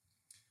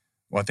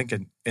 Well, I think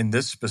in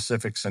this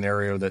specific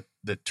scenario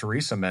that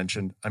Teresa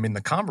mentioned,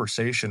 the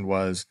conversation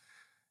was,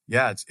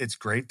 yeah, it's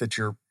great that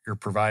you're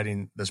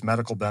providing this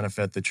medical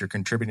benefit, that you're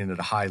contributing at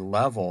a high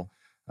level.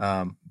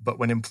 But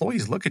when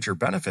employees look at your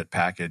benefit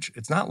package,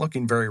 it's not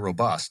looking very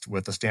robust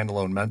with a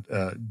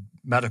standalone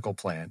medical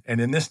plan. And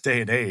in this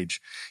day and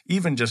age,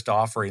 even just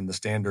offering the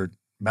standard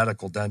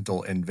medical,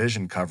 dental, and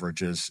vision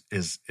coverages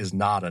is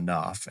not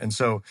enough. And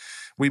so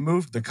we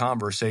moved the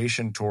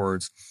conversation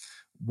towards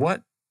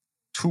what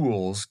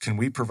tools can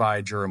we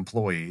provide your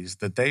employees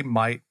that they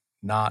might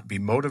not be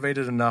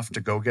motivated enough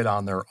to go get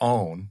on their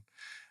own,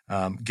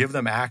 give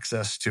them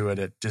access to it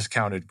at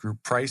discounted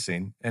group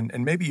pricing.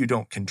 And maybe you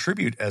don't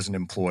contribute as an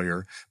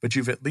employer, but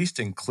you've at least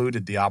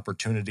included the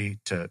opportunity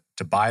to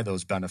buy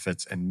those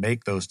benefits and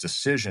make those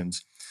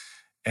decisions.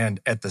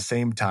 And at the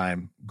same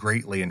time,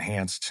 greatly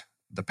enhanced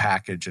the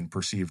package and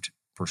perceived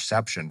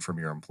perception from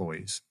your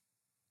employees.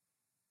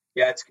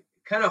 Yeah, it's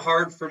kind of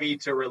hard for me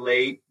to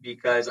relate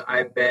because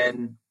I've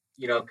been,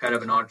 kind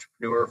of an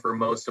entrepreneur for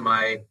most of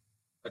my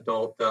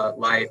adult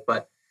life,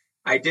 but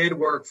I did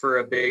work for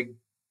a big,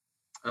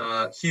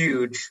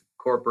 huge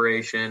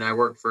corporation. I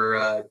worked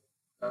for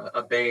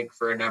a bank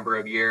for a number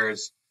of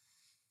years.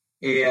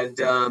 And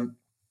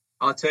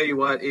I'll tell you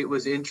what, it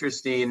was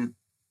interesting.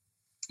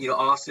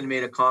 Austin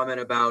made a comment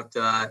about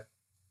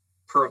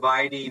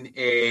providing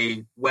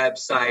a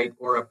website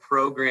or a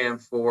program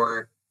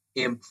for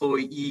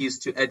employees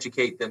to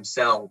educate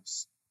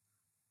themselves.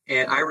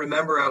 And I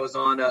remember I was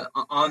on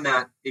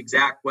that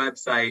exact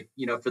website,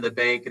 for the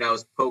bank, and I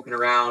was poking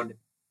around,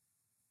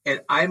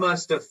 and I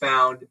must have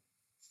found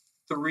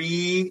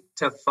 3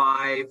 to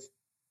 5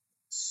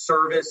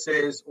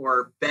 services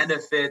or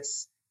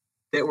benefits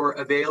that were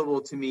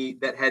available to me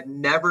that had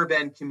never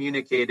been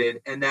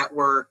communicated, and that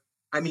were,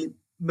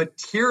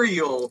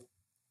 material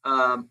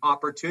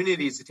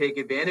opportunities to take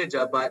advantage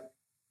of, but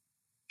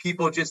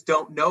people just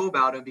don't know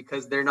about them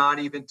because they're not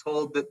even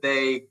told that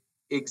they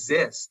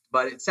exist.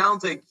 But it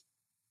sounds like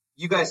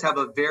you guys have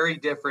a very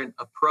different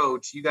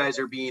approach. You guys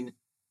are being,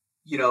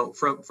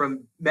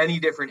 from many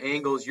different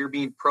angles, you're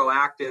being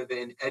proactive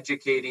in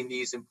educating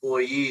these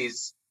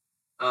employees,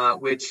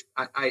 which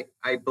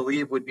I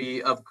believe would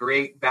be of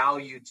great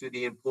value to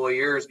the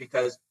employers,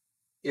 because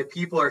if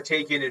people are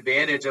taking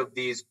advantage of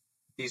these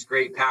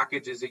great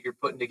packages that you're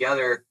putting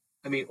together,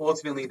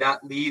 ultimately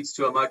that leads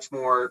to a much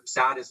more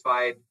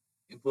satisfied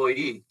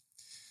employee.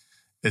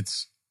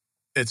 It's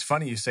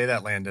funny you say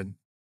that, Landon.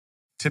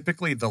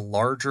 Typically, the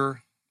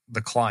larger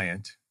the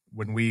client,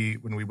 when we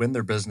win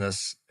their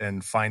business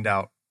and find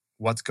out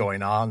what's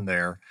going on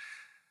there,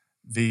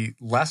 the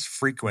less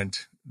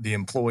frequent the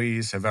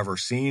employees have ever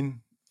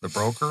seen the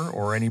broker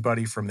or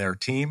anybody from their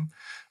team,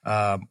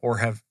 or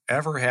have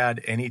ever had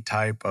any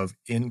type of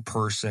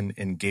in-person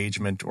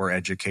engagement or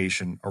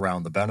education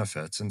around the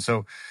benefits. And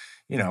so,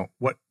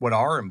 what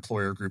our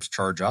employer groups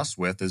charge us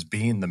with is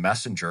being the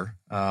messenger,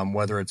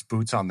 whether it's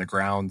boots on the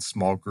ground,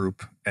 small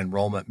group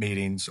enrollment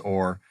meetings,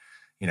 or,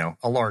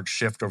 a large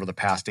shift over the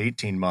past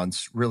 18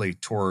 months really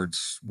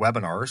towards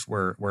webinars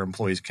where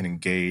employees can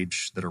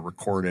engage that are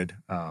recorded.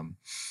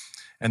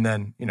 And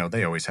then,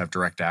 they always have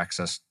direct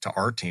access to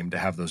our team to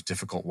have those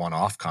difficult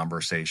one-off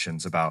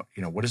conversations about,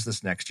 what is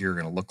this next year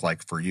going to look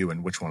like for you,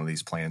 and which one of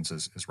these plans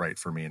is right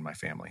for me and my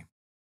family.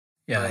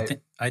 Yeah,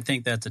 Right. I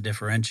think that's a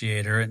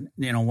differentiator.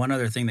 And, one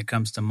other thing that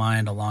comes to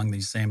mind along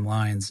these same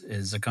lines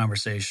is a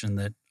conversation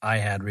that I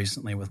had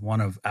recently with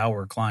one of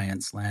our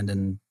clients,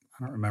 Landon.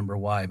 I don't remember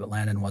why, but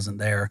Landon wasn't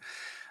there.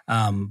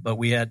 But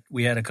we had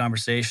a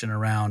conversation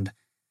around,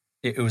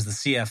 it was the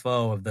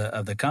CFO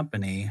of the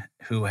company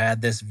who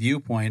had this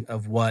viewpoint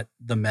of what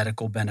the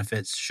medical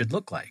benefits should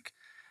look like.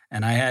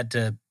 And I had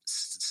to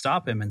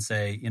stop him and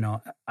say,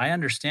 I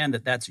understand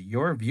that that's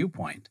your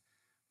viewpoint,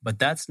 but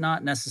that's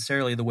not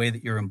necessarily the way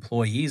that your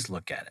employees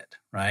look at it,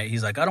 right?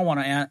 He's like, I don't want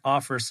to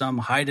offer some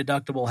high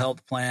deductible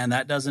health plan.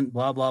 That doesn't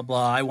blah, blah,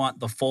 blah. I want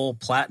the full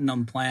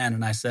platinum plan.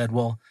 And I said,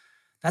 well,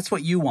 that's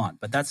what you want,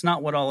 but that's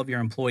not what all of your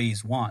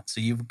employees want.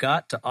 So you've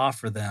got to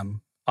offer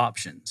them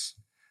options.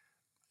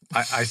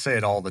 I say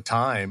it all the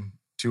time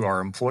to our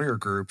employer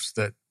groups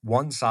that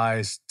one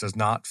size does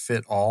not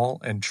fit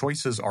all, and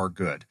choices are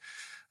good.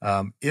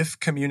 If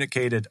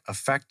communicated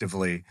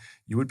effectively,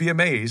 you would be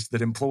amazed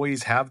that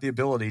employees have the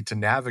ability to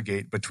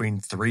navigate between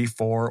 3,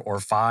 4, or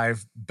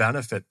 5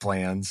 benefit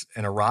plans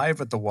and arrive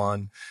at the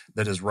one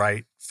that is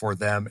right for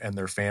them and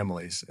their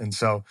families. And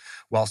so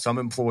while some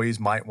employees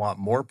might want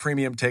more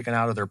premium taken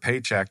out of their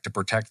paycheck to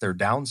protect their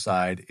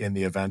downside in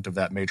the event of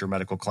that major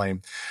medical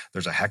claim,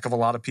 there's a heck of a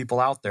lot of people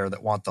out there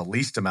that want the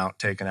least amount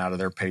taken out of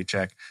their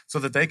paycheck so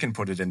that they can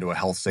put it into a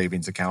health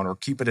savings account or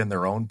keep it in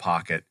their own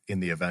pocket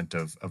in the event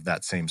of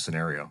that same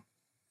scenario.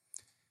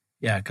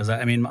 Yeah, because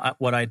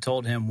what I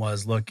told him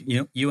was, look,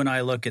 you and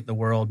I look at the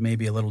world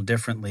maybe a little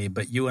differently,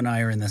 but you and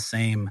I are in the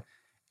same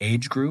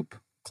age group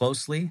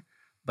closely.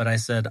 But I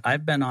said,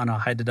 I've been on a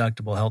high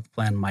deductible health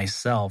plan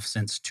myself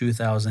since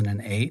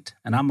 2008,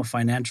 and I'm a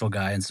financial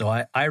guy. And so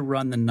I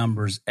run the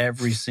numbers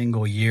every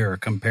single year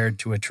compared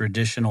to a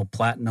traditional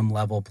platinum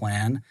level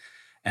plan.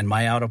 And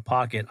my out of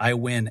pocket, I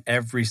win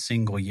every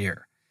single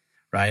year,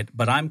 right?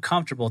 But I'm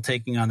comfortable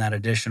taking on that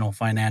additional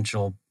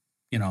financial,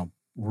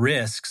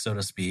 risk, so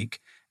to speak,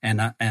 and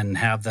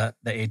have the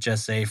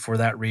HSA for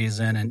that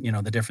reason,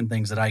 and the different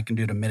things that I can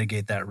do to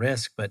mitigate that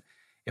risk. But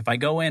if I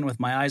go in with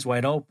my eyes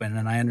wide open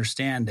and I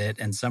understand it,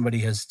 and somebody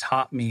has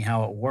taught me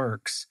how it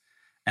works,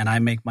 and I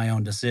make my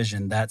own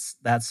decision,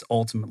 that's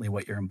ultimately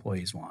what your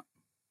employees want.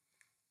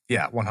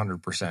 Yeah,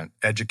 100%.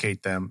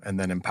 Educate them and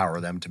then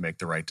empower them to make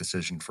the right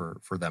decision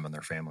for them and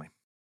their family.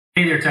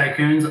 Hey there,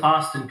 Tycoons.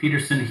 Austin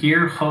Peterson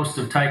here, host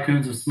of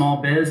Tycoons of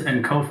Small Biz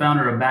and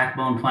co-founder of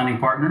Backbone Planning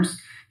Partners.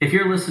 If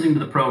you're listening to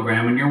the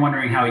program and you're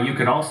wondering how you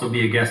could also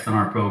be a guest on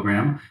our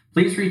program,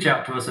 please reach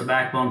out to us at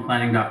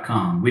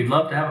backboneplanning.com. We'd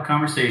love to have a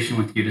conversation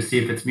with you to see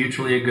if it's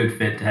mutually a good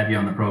fit to have you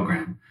on the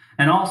program.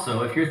 And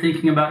also, if you're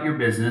thinking about your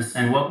business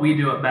and what we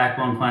do at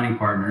Backbone Planning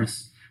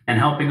Partners and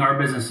helping our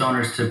business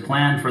owners to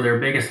plan for their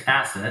biggest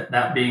asset,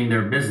 that being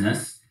their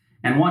business,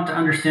 and want to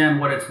understand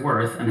what it's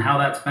worth and how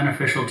that's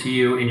beneficial to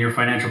you in your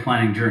financial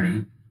planning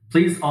journey,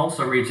 please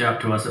also reach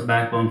out to us at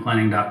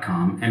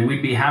backboneplanning.com, and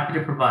we'd be happy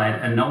to provide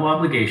a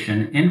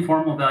no-obligation,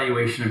 informal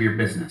valuation of your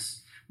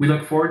business. We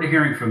look forward to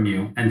hearing from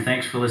you, and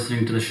thanks for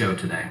listening to the show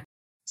today.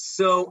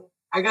 So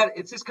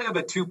it's just kind of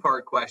a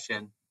two-part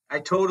question.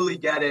 I totally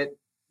get it.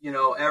 You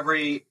know,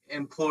 every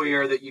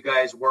employer that you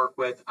guys work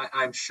with,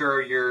 I'm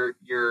sure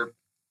you're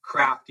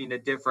crafting a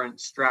different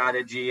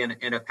strategy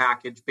and a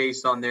package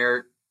based on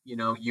their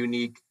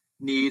unique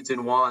needs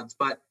and wants.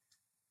 But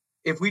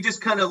if we just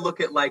kind of look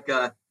at like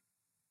a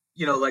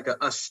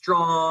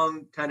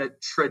strong kind of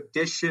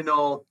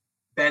traditional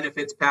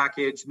benefits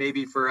package,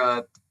 maybe for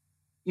a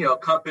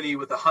company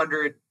with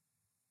 100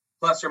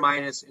 plus or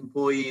minus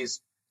employees,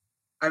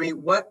 I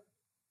mean, what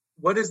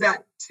does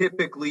that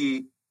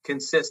typically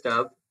consist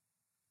of?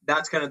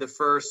 That's kind of the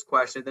first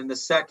question. Then the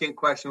second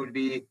question would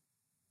be,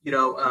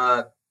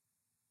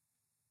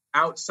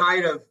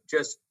 outside of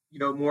just,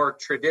 more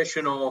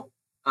traditional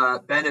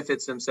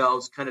benefits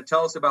themselves, kind of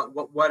tell us about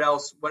what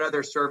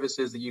other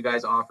services that you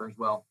guys offer as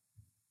well.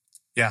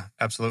 Yeah,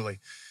 absolutely.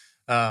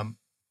 Well,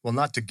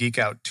 not to geek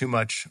out too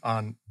much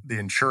on the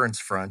insurance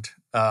front,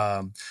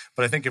 but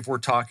I think if we're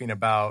talking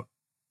about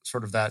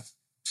sort of that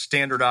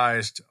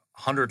standardized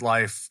 100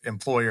 life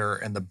employer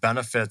and the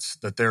benefits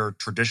that they're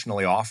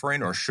traditionally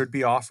offering or should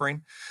be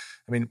offering,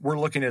 I mean, we're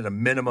looking at a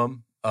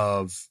minimum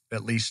of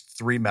at least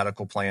 3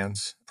 medical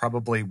plans,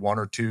 probably 1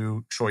 or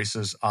 2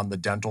 choices on the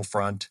dental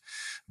front.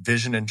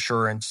 Vision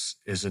insurance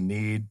is a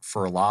need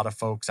for a lot of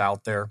folks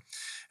out there.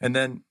 And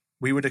then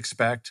we would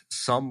expect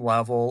some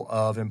level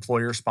of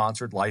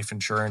employer-sponsored life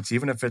insurance,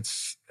 even if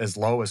it's as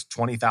low as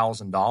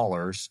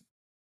 $20,000,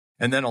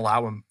 and then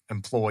allow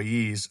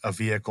employees a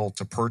vehicle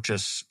to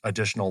purchase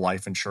additional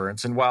life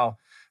insurance. And while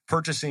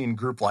purchasing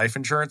group life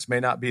insurance may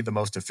not be the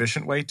most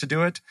efficient way to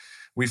do it,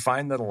 we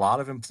find that a lot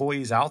of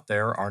employees out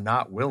there are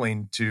not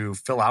willing to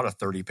fill out a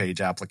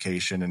 30-page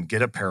application and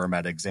get a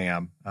paramed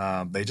exam.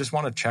 They just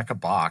want to check a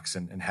box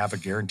and have a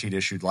guaranteed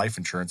issued life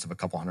insurance of a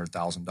couple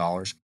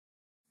 $100,000.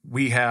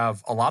 We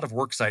have a lot of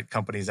worksite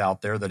companies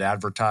out there that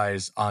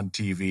advertise on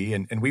TV,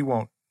 and we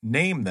won't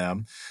name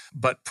them,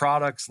 but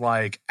products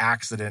like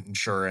accident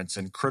insurance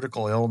and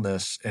critical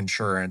illness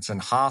insurance and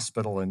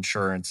hospital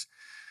insurance,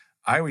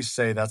 I always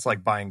say that's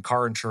like buying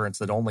car insurance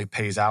that only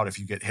pays out if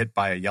you get hit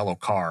by a yellow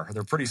car.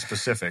 They're pretty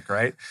specific,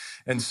 right?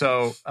 And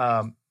so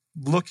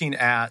looking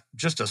at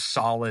just a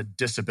solid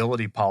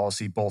disability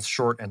policy, both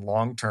short and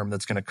long term,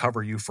 that's going to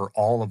cover you for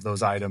all of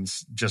those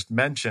items just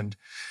mentioned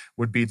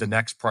would be the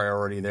next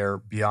priority there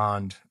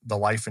beyond the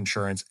life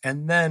insurance.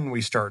 And then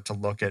we start to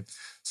look at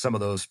some of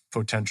those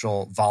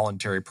potential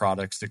voluntary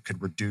products that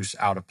could reduce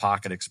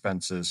out-of-pocket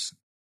expenses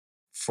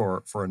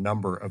for a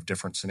number of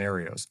different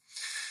scenarios.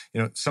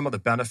 Some of the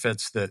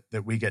benefits that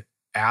we get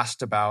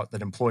asked about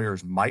that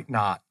employers might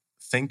not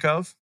think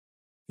of,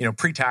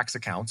 pre-tax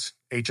accounts,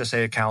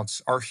 HSA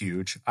accounts are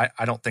huge.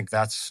 I don't think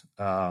that's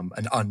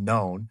an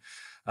unknown.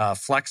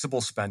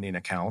 Flexible spending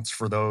accounts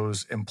for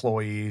those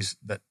employees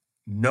that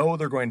know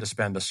they're going to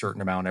spend a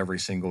certain amount every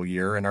single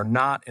year and are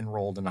not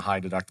enrolled in a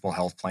high deductible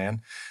health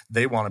plan.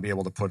 They want to be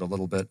able to put a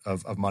little bit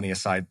of money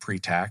aside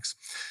pre-tax.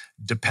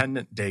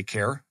 Dependent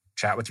daycare.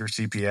 Chat with your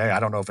CPA. I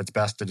don't know if it's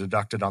best to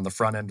deduct it on the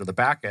front end or the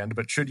back end,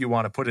 but should you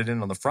want to put it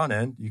in on the front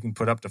end, you can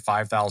put up to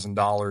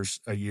 $5,000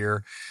 a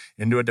year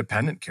into a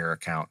dependent care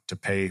account to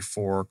pay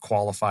for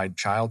qualified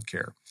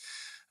childcare.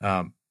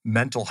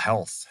 Mental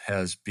health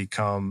has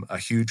become a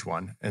huge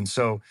one. And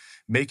so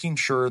making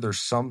sure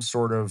there's some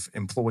sort of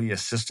employee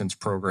assistance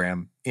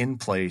program in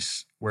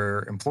place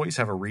where employees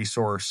have a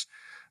resource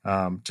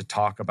to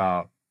talk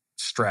about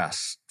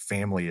stress,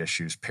 family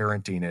issues,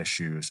 parenting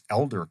issues,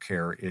 elder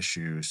care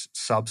issues,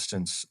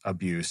 substance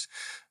abuse,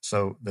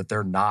 so that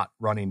they're not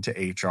running to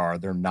HR,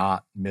 they're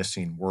not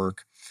missing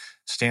work.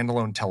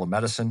 Standalone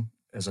telemedicine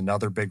is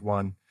another big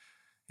one.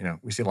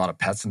 We see a lot of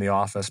pets in the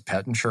office.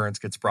 Pet insurance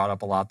gets brought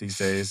up a lot these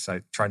days.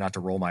 I try not to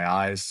roll my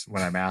eyes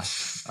when I'm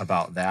asked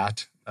about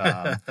that.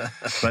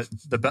 But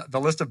the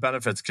list of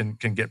benefits can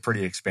get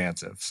pretty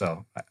expansive.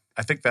 So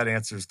I think that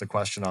answers the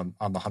question on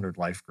the 100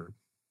 Life Group.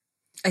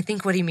 I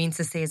think what he means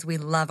to say is we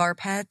love our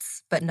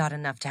pets, but not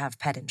enough to have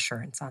pet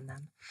insurance on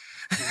them.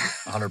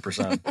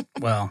 100%.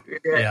 Well,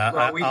 yeah,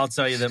 I'll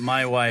tell you that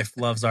my wife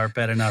loves our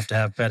pet enough to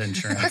have pet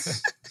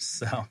insurance.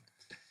 So,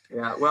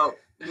 yeah, well,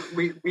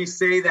 we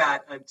say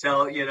that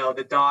until,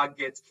 the dog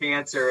gets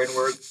cancer and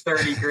we're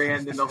 30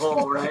 grand in the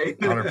hole, right?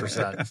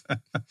 100%.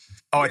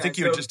 I think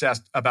you had just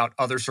asked about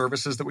other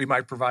services that we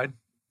might provide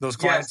those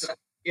clients. Yes,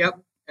 yep.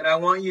 And I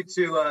want you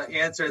to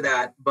answer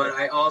that, but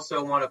I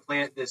also want to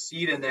plant the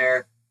seed in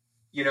there.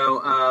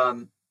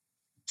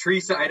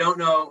 Teresa, I don't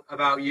know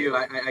about you.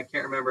 I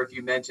can't remember if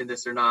you mentioned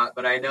this or not,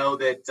 but I know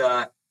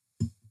that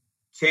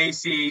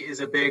Casey is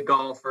a big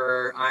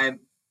golfer. I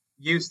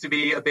used to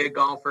be a big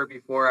golfer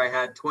before I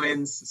had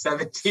twins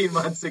 17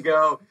 months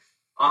ago.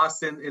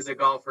 Austin is a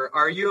golfer.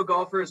 Are you a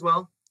golfer as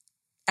well?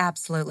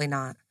 Absolutely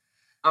not.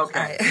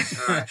 Okay.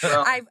 All right.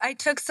 Well, I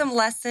took some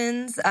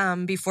lessons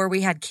before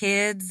we had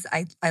kids.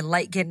 I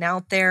like getting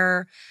out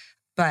there,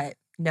 but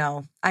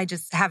no, I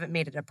just haven't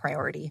made it a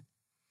priority.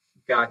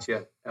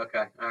 Gotcha.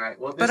 Okay. All right.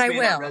 Well, this but I may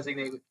will. not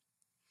resonate.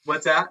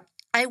 What's that?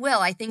 I will.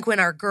 I think when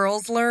our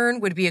girls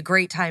learn would be a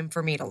great time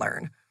for me to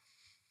learn.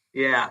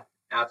 Yeah,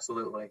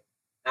 absolutely.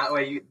 That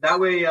way,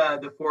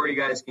 the four of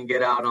you guys can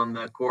get out on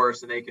the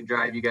course and they can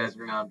drive you guys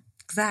around.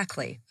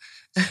 Exactly.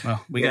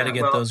 Well, we got to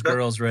get those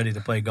girls ready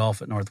to play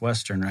golf at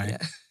Northwestern, right?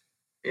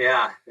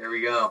 Yeah, there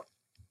we go.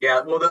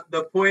 Yeah, well,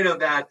 the point of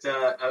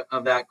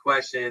that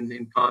question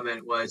and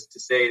comment was to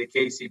say to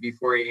Casey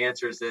before he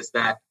answers this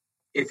that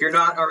if you're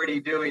not already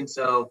doing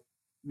so,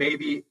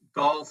 maybe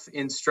golf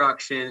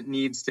instruction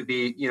needs to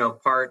be,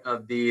 part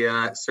of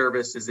the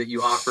services that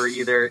you offer,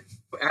 either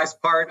as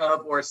part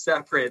of or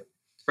separate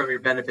from your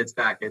benefits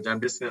package. I'm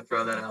just going to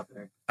throw that out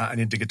there. I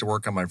need to get to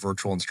work on my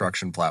virtual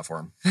instruction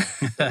platform.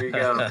 There you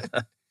go.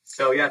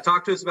 So,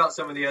 talk to us about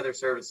some of the other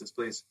services,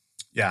 please.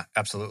 Yeah,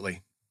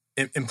 absolutely.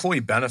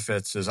 Employee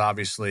benefits is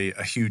obviously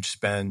a huge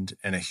spend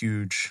and a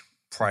huge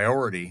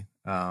priority.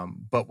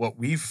 But what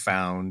we've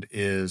found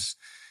is,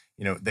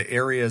 the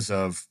areas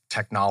of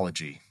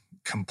technology,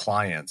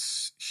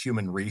 compliance,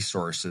 human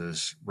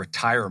resources,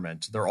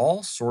 retirement, they're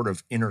all sort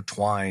of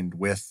intertwined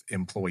with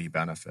employee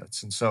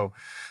benefits. And so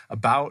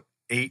about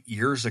 8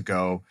 years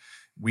ago,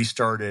 we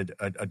started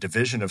a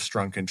division of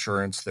Strunk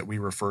Insurance that we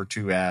refer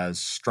to as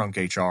Strunk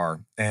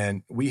HR.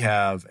 And we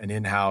have an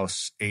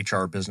in-house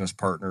HR business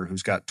partner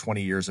who's got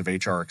 20 years of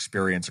HR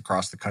experience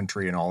across the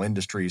country in all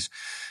industries,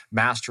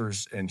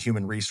 master's in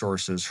human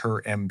resources,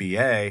 her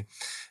MBA.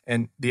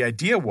 And the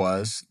idea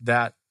was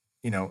that,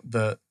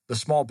 the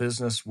small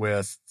business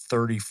with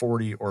 30,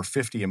 40, or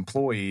 50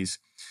 employees,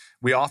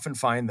 we often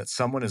find that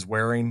someone is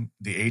wearing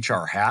the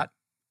HR hat,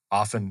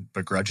 often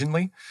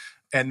begrudgingly,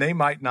 and they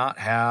might not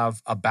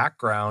have a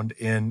background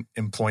in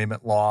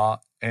employment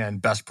law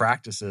and best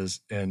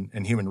practices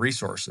in human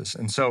resources.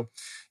 And so,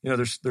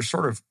 there's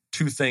sort of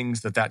two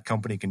things that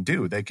company can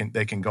do. They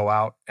can go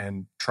out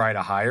and try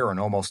to hire an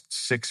almost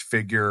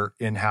 6-figure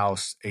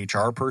in-house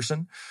HR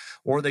person,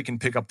 or they can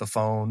pick up the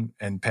phone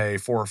and pay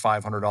 $400 or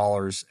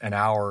 $500 an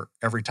hour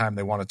every time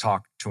they want to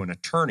talk to an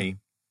attorney.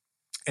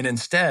 And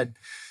instead,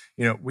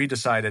 we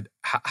decided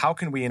how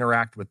can we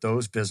interact with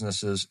those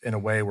businesses in a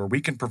way where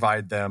we can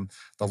provide them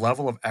the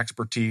level of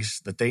expertise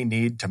that they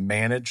need to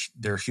manage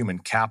their human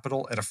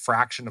capital at a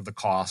fraction of the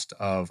cost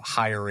of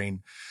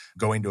hiring,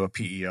 going to a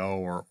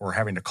PEO, or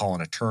having to call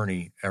an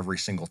attorney every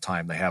single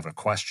time they have a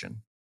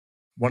question.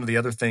 One of the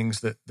other things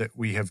that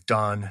we have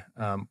done,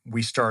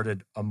 we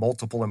started a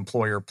multiple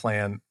employer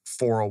plan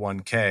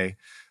 401k.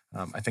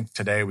 I think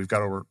today we've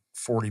got over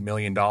 $40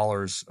 million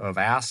of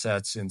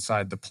assets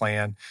inside the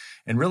plan.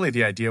 And really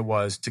the idea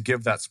was to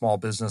give that small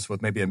business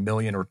with maybe $1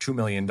 million or $2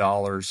 million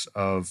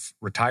of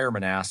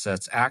retirement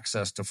assets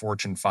access to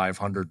Fortune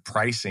 500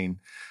 pricing,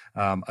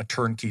 a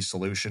turnkey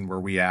solution where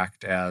we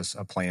act as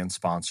a plan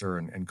sponsor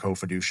and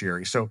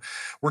co-fiduciary. So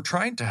we're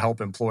trying to help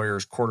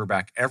employers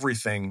quarterback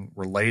everything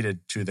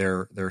related to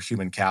their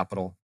human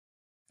capital,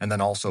 and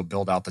then also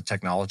build out the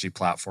technology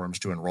platforms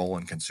to enroll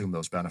and consume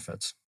those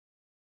benefits.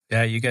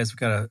 Yeah, you guys have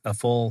got a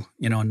full,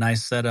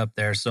 nice setup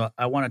there. So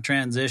I want to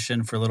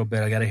transition for a little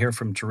bit. I got to hear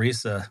from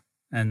Teresa.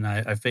 And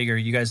I figure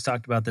you guys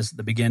talked about this at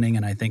the beginning,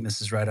 and I think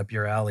this is right up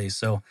your alley.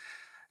 So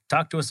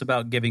talk to us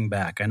about giving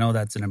back. I know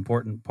that's an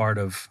important part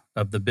of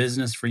the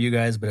business for you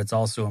guys, but it's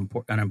also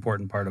an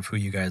important part of who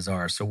you guys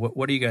are. So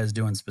what are you guys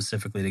doing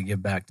specifically to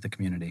give back to the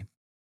community?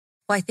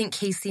 Well, I think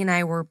Casey and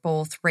I were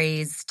both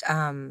raised,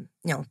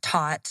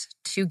 taught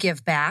to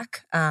give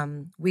back.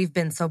 We've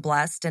been so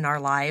blessed in our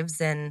lives,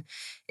 and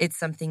it's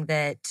something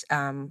that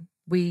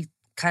we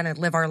kind of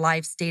live our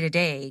lives day to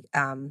day,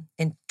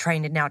 and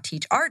trying to now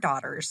teach our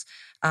daughters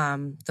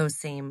those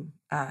same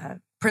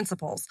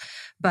principles.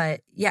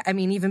 But yeah, I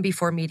mean, even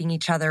before meeting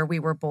each other, we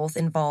were both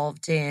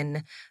involved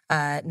in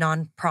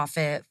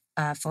nonprofit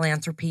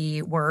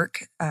philanthropy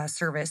work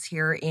service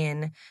here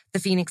in the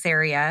Phoenix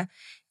area.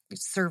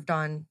 Served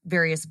on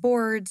various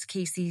boards.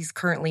 Casey's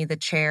currently the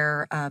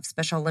chair of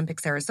Special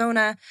Olympics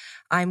Arizona.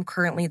 I'm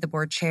currently the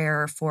board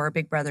chair for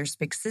Big Brothers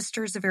Big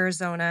Sisters of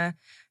Arizona.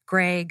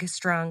 Greg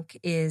Strunk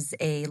is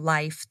a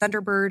Life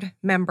Thunderbird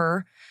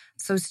member.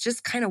 So it's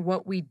just kind of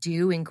what we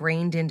do,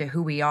 ingrained into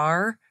who we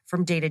are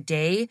from day to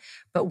day,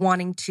 but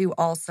wanting to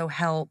also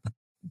help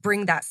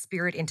bring that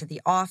spirit into the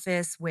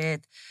office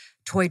with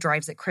toy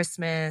drives at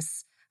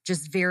Christmas,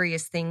 just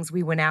various things.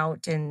 We went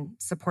out and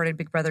supported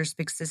Big Brothers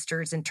Big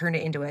Sisters and turned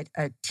it into a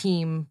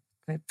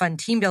fun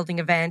team building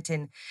event,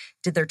 and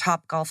did their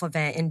Top Golf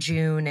event in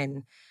June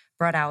and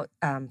brought out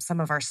some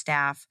of our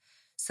staff.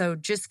 So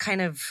just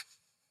kind of,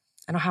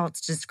 I don't know how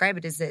to describe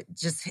it, is it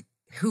just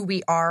who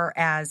we are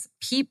as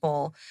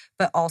people,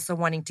 but also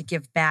wanting to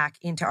give back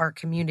into our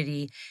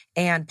community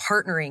and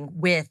partnering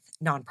with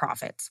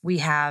nonprofits. We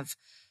have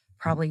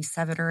probably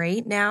 7 or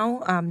 8 now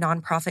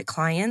nonprofit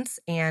clients,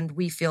 and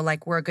we feel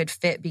like we're a good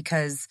fit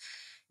because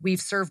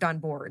we've served on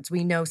boards.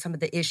 We know some of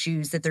the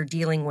issues that they're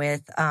dealing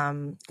with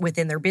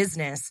within their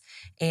business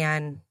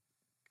and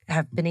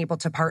have been able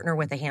to partner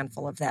with a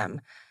handful of them.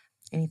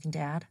 Anything to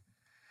add?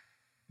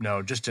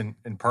 No, just in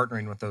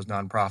partnering with those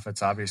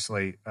nonprofits,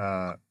 obviously,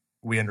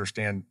 we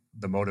understand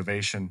the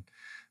motivation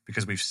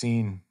because we've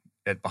seen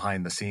it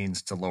behind the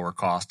scenes to lower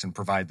cost and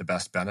provide the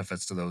best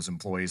benefits to those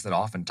employees that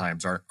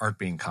oftentimes aren't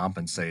being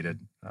compensated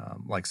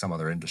like some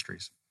other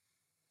industries.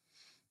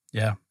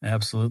 Yeah,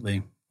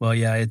 absolutely. Well,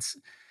 yeah,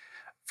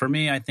 for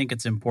me, I think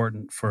it's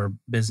important for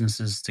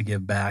businesses to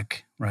give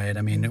back, right?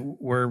 I mean,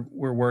 we're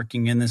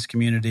working in this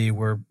community.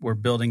 We're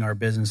building our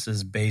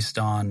businesses based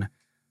on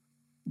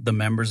the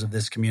members of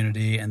this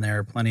community, and there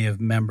are plenty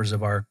of members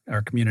of our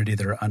community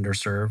that are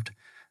underserved.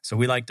 So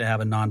we like to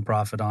have a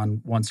nonprofit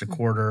on once a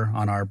quarter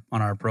on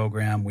our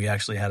program. We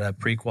actually had a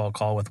pre-qual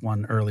call with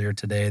one earlier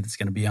today that's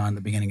going to be on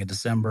the beginning of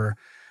December.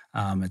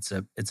 It's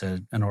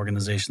an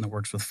organization that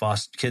works with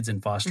kids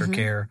in foster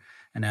care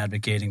and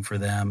advocating for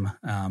them,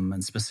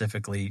 and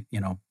specifically,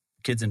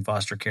 kids in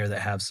foster care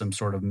that have some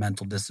sort of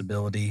mental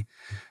disability.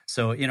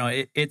 So,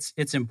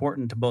 it's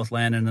important to both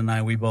Landon and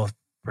I. We both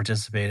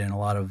participate in a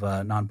lot of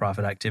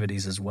nonprofit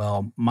activities as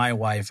well. My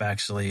wife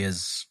actually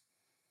is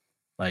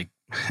like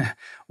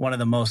one of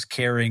the most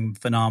caring,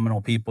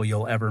 phenomenal people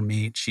you'll ever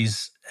meet.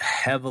 She's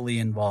heavily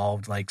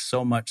involved, like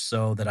so much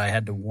so that I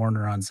had to warn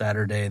her on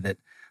Saturday that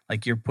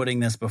like you're putting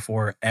this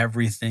before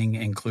everything,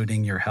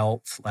 including your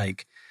health.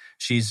 Like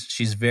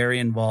she's very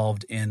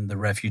involved in the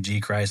refugee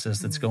crisis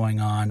that's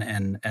going on.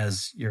 And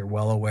as you're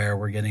well aware,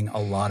 we're getting a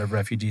lot of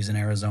refugees in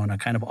Arizona,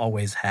 kind of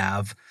always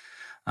have,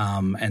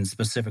 and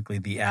specifically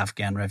the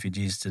Afghan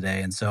refugees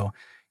today. And so,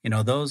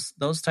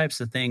 those types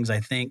of things I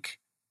think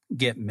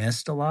get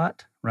missed a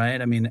lot,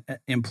 right? I mean,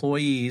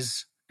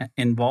 employees,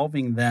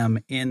 involving them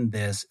in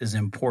this is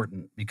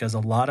important because a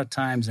lot of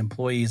times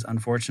employees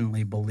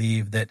unfortunately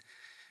believe that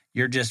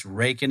you're just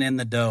raking in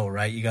the dough,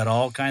 right? You got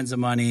all kinds of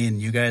money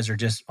and you guys are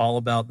just all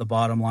about the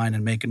bottom line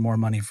and making more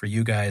money for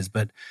you guys.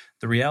 But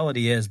the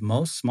reality is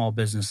most small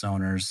business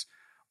owners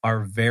are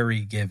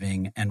very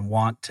giving and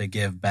want to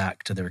give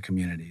back to their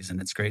communities.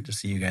 And it's great to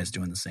see you guys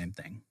doing the same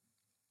thing.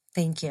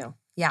 Thank you.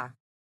 Yeah.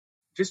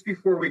 Just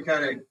before we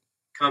kind of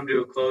come to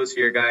a close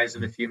here, guys,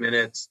 in a few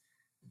minutes,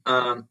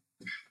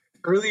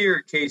 earlier,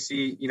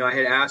 Casey, I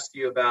had asked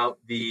you about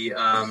the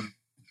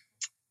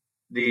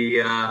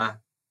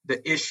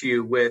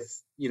issue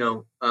with,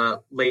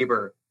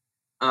 labor.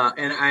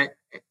 And I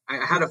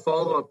had a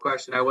follow-up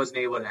question I wasn't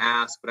able to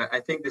ask, but I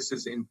think this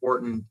is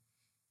important.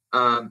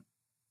 I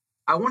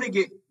want to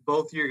get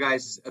both of your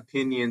guys'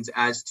 opinions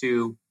as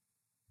to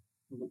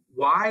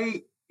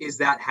why is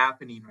that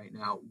happening right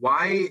now?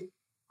 Why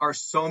are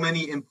so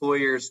many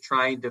employers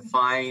trying to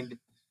find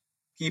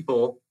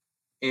people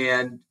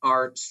and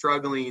are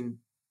struggling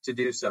to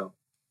do so?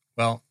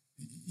 Well,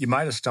 you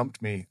might have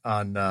stumped me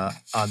on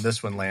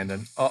this one,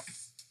 Landon.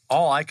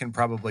 All I can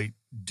probably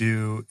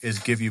do is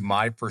give you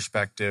my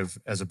perspective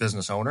as a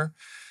business owner.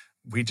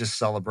 We just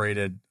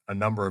celebrated a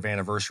number of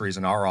anniversaries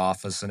in our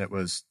office, and it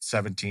was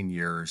 17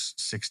 years,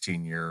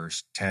 16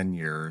 years, 10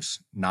 years,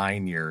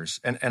 9 years.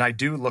 And I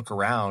do look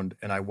around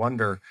and I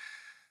wonder,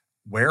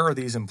 where are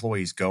these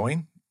employees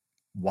going?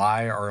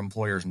 Why are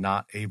employers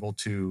not able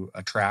to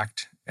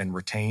attract and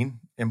retain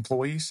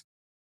employees?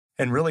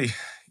 And really,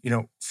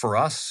 for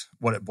us,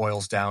 what it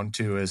boils down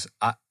to is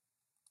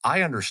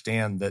I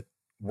understand that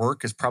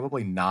work is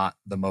probably not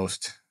the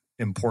most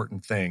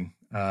important thing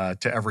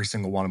to every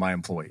single one of my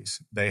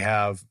employees. They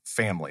have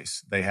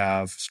families, they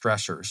have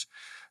stressors,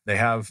 they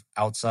have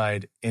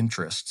outside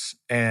interests.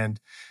 And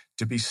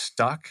to be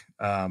stuck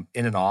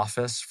in an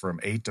office from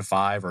 8 to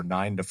 5 or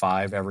 9 to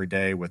 5 every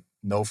day with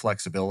no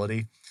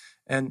flexibility,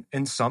 and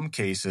in some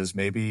cases,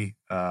 maybe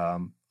a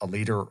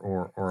leader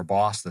or a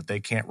boss that they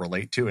can't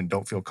relate to and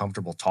don't feel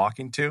comfortable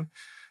talking to,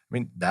 I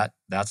mean,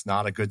 that's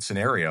not a good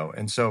scenario.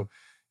 And so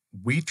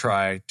we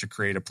try to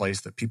create a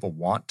place that people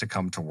want to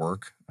come to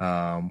work,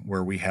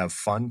 where we have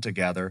fun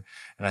together.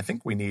 And I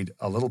think we need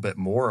a little bit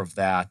more of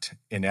that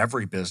in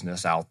every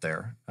business out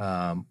there.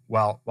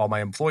 While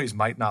my employees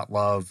might not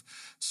love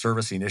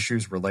servicing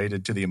issues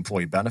related to the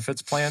employee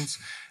benefits plans,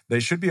 they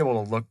should be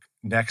able to look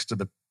next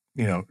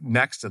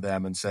to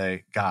them and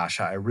say, gosh,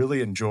 I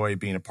really enjoy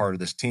being a part of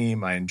this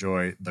team. I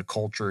enjoy the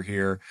culture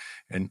here.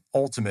 And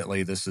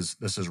ultimately, this is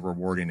a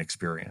rewarding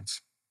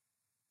experience.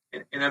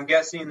 And I'm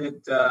guessing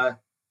that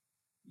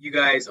you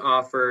guys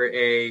offer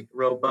a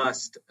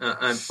robust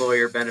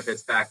employer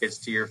benefits package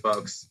to your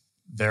folks.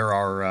 There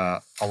are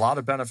a lot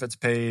of benefits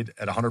paid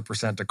at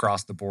 100%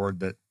 across the board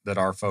that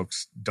our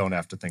folks don't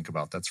have to think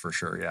about. That's for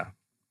sure, yeah.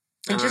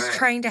 And just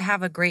trying to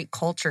have a great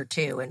culture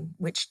too, and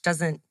which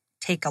doesn't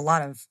take a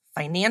lot of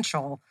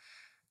financial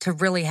to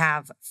really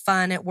have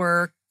fun at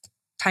work,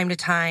 time to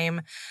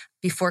time.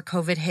 Before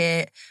COVID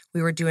hit,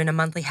 we were doing a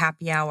monthly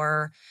happy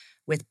hour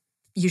with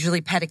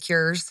usually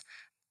pedicures.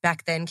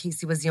 Back then,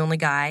 Casey was the only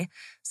guy,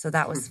 so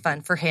that was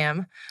fun for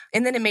him.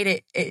 And then it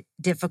made it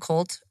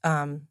difficult.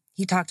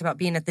 He talked about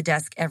being at the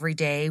desk every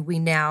day. We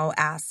now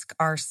ask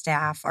our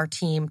staff, our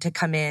team, to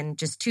come in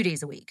just 2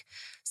 days a week.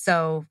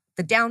 So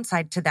the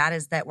downside to that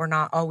is that we're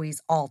not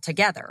always all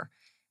together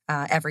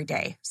every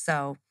day.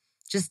 So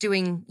just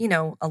doing,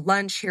 a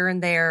lunch here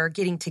and there,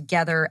 getting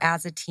together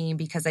as a team,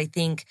 because I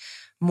think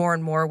more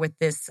and more with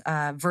this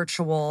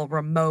virtual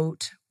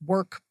remote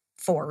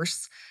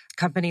workforce,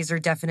 companies are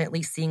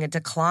definitely seeing a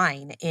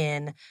decline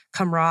in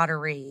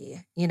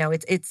camaraderie.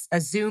 It's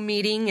a Zoom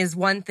meeting is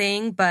one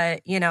thing,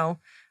 but,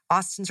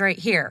 Austin's right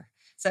here.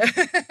 So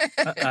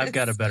I've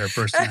got a better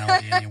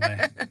personality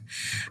anyway.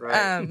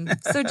 Right.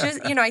 So just,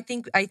 I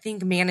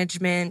think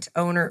management,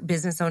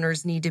 business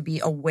owners need to be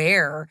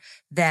aware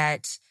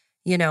that,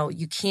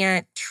 you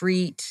can't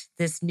treat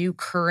this new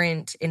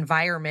current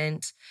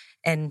environment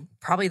and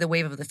probably the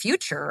wave of the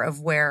future of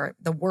where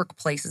the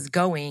workplace is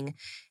going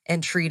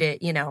and treat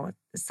it,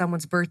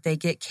 someone's birthday,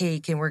 get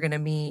cake, and we're going to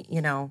meet,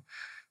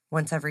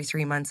 once every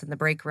 3 months in the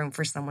break room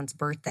for someone's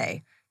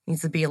birthday. It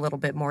needs to be a little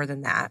bit more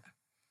than that.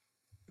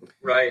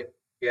 Right.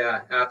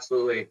 Yeah,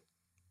 absolutely.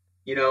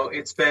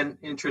 It's been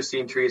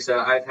interesting, Teresa.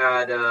 I've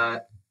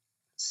had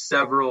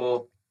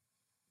several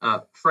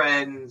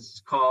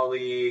friends,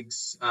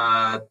 colleagues,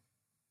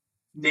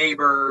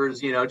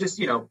 neighbors, just,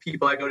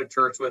 people I go to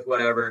church with,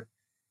 whatever,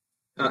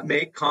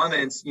 make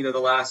comments, the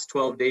last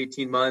 12 to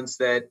 18 months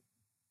that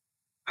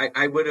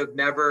I would have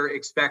never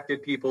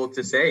expected people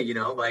to say,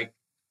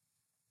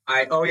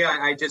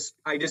 I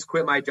just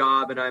quit my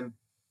job and I'm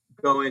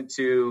going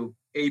to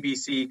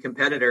ABC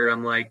competitor.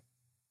 I'm like,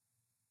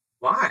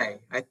 why?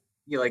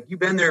 You've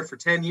been there for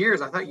 10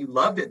 years. I thought you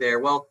loved it there.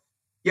 Well,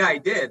 yeah, I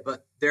did,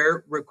 but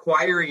they're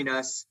requiring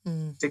us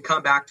to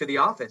come back to the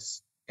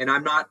office, and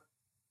I'm not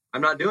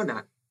doing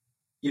that.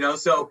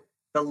 So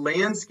the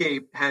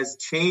landscape has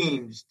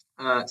changed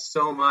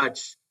so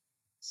much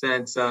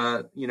since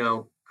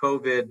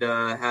COVID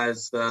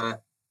has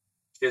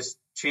just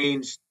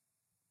changed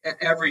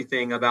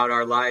everything about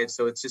our lives.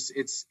 So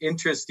it's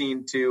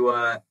interesting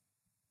to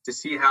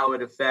see how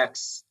it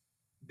affects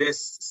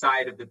this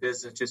side of the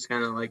business, just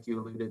kind of like you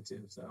alluded to.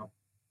 So,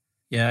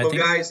 yeah,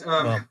 guys,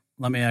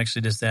 let me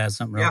actually just add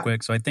something real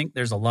quick. So I think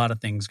there's a lot of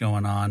things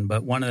going on,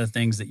 but one of the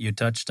things that you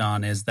touched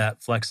on is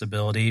that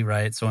flexibility,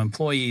 right? So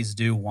employees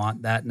do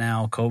want that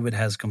now. COVID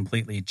has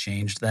completely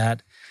changed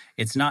that.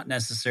 It's not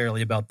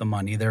necessarily about the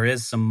money. There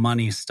is some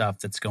money stuff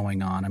that's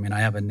going on. I mean,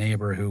 I have a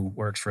neighbor who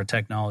works for a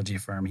technology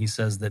firm. He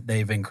says that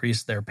they've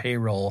increased their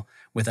payroll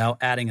without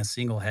adding a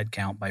single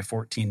headcount by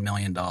 $14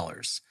 million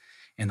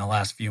in the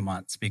last few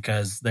months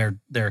because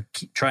they're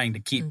trying to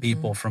keep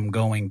people from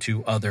going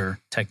to other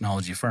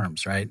technology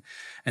firms, right?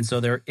 And so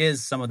there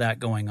is some of that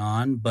going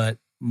on, but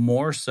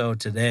more so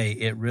today,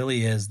 it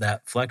really is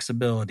that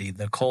flexibility,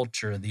 the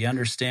culture, the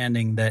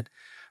understanding that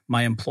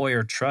my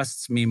employer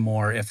trusts me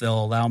more if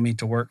they'll allow me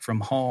to work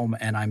from home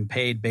and I'm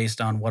paid based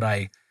on what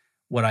I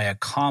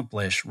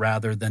accomplish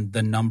rather than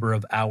the number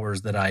of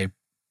hours that I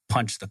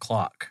punch the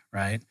clock,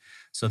 right?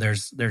 So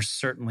there's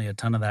certainly a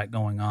ton of that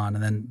going on.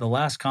 And then the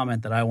last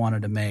comment that I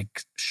wanted to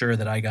make sure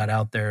that I got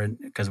out there,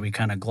 because we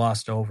kind of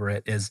glossed over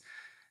it, is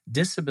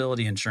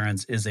disability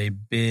insurance is a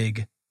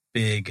big,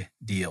 big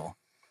deal.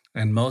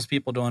 And most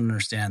people don't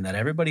understand that.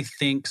 Everybody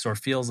thinks or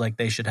feels like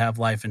they should have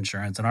life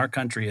insurance. And our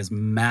country is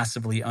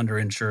massively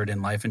underinsured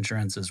in life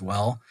insurance as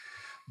well.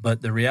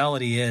 But the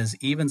reality is,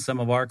 even some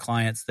of our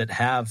clients that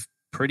have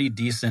pretty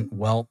decent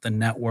wealth and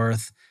net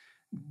worth,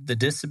 the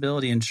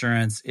disability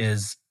insurance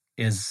is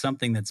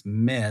something that's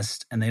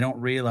missed, and they don't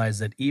realize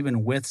that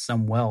even with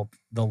some wealth,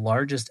 the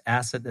largest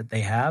asset that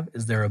they have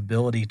is their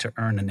ability to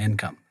earn an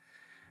income.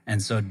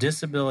 And so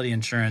disability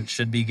insurance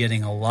should be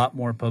getting a lot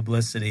more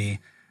publicity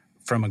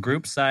from a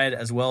group side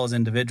as well as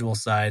individual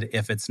side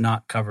if it's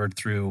not covered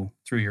through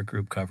your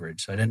group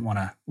coverage. So I didn't want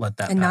to let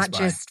that and pass not by.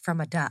 just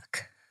from a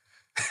duck.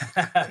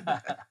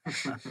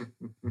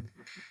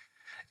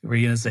 Were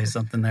you going to say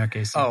something there,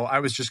 Casey? Oh, I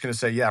was just going to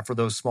say, yeah, for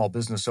those small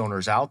business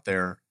owners out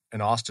there,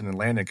 and Austin and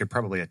Landon could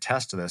probably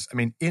attest to this. I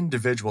mean,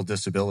 individual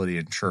disability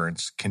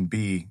insurance can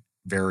be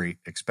very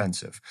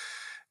expensive.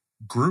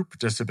 Group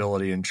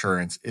disability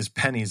insurance is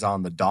pennies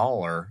on the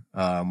dollar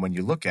when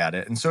you look at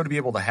it. And so to be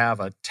able to have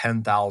a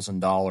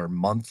 $10,000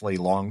 monthly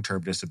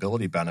long-term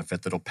disability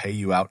benefit that'll pay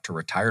you out to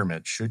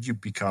retirement should you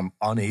become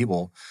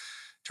unable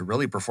to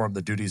really perform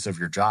the duties of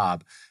your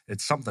job,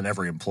 it's something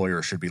every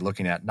employer should be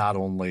looking at, not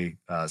only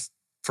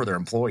for their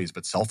employees,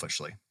 but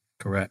selfishly.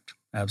 Correct.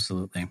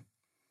 Absolutely.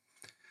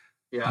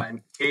 Yeah,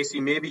 and Casey,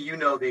 maybe you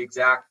know the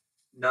exact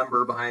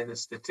number behind the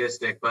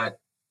statistic, but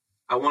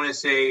I want to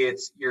say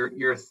it's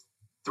you're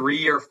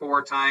 3 or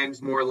 4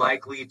 times more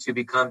likely to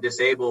become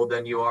disabled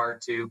than you are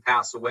to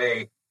pass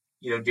away,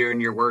 during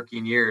your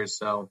working years.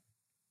 So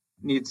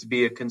it needs to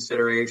be a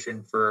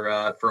consideration for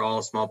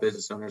all small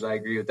business owners. I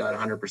agree with that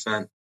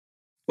 100%.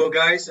 Well,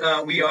 guys,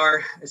 we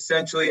are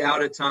essentially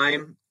out of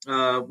time.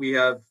 We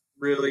have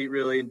really,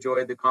 really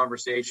enjoyed the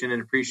conversation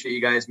and appreciate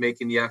you guys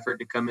making the effort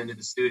to come into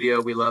the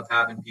studio. We love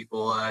having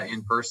people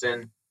in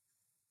person.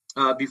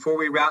 Before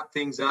we wrap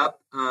things up,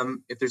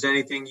 if there's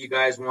anything you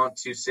guys want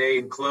to say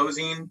in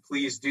closing,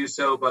 please do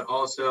so. But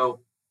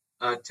also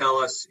tell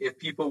us if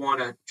people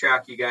want to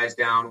track you guys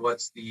down,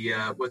 what's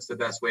the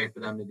best way for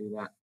them to do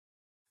that?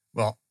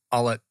 Well,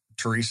 I'll let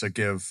Teresa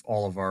give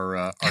all of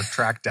our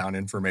track down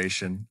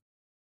information.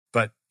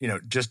 But,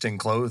 just in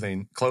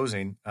closing,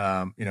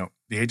 the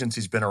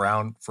agency's been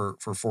around for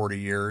 40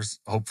 years.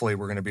 Hopefully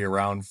we're going to be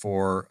around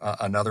for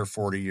another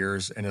 40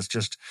 years. And it's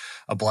just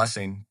a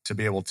blessing to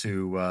be able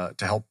to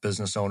help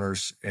business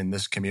owners in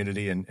this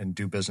community and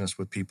do business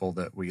with people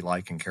that we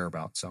like and care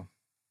about. So.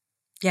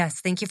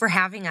 Yes, thank you for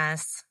having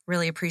us.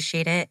 Really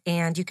appreciate it.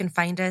 And you can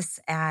find us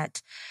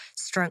at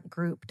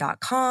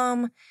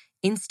strunkgroup.com,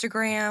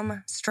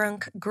 Instagram,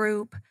 Strunk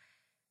Group,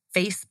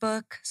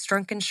 Facebook,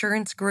 Strunk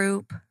Insurance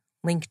Group,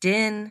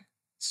 LinkedIn,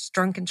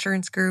 Strunk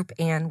Insurance Group,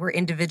 and we're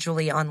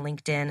individually on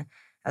LinkedIn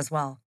as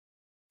well.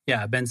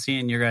 Yeah, I've been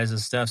seeing your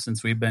guys' stuff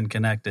since we've been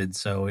connected.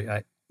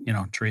 So,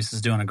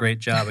 Teresa's doing a great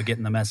job of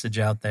getting the message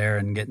out there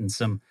and getting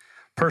some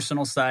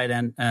personal side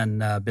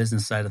and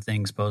business side of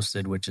things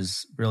posted, which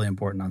is really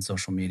important on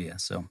social media.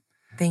 So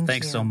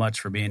thanks so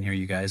much for being here,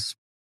 you guys.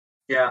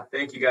 Yeah,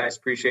 thank you guys.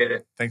 Appreciate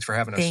it. Thanks for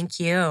having us. Thank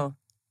you.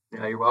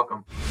 Yeah, you're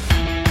welcome.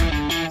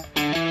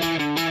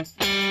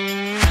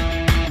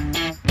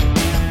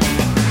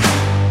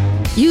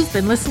 You've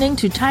been listening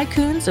to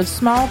Tycoons of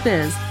Small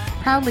Biz,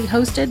 proudly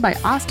hosted by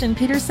Austin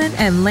Peterson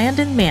and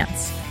Landon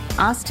Mance.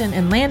 Austin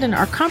and Landon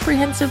are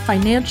comprehensive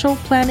financial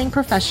planning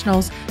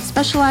professionals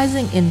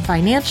specializing in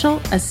financial,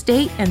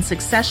 estate, and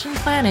succession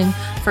planning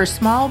for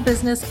small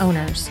business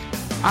owners.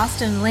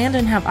 Austin and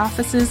Landon have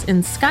offices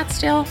in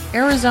Scottsdale,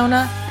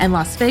 Arizona, and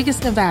Las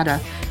Vegas, Nevada,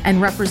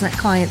 and represent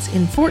clients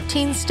in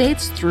 14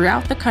 states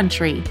throughout the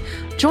country.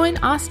 Join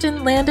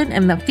Austin, Landon,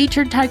 and the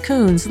featured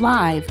Tycoons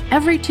live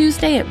every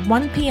Tuesday at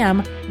 1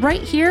 p.m.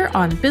 right here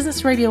on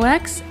Business Radio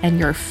X and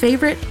your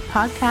favorite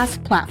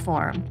podcast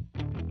platform.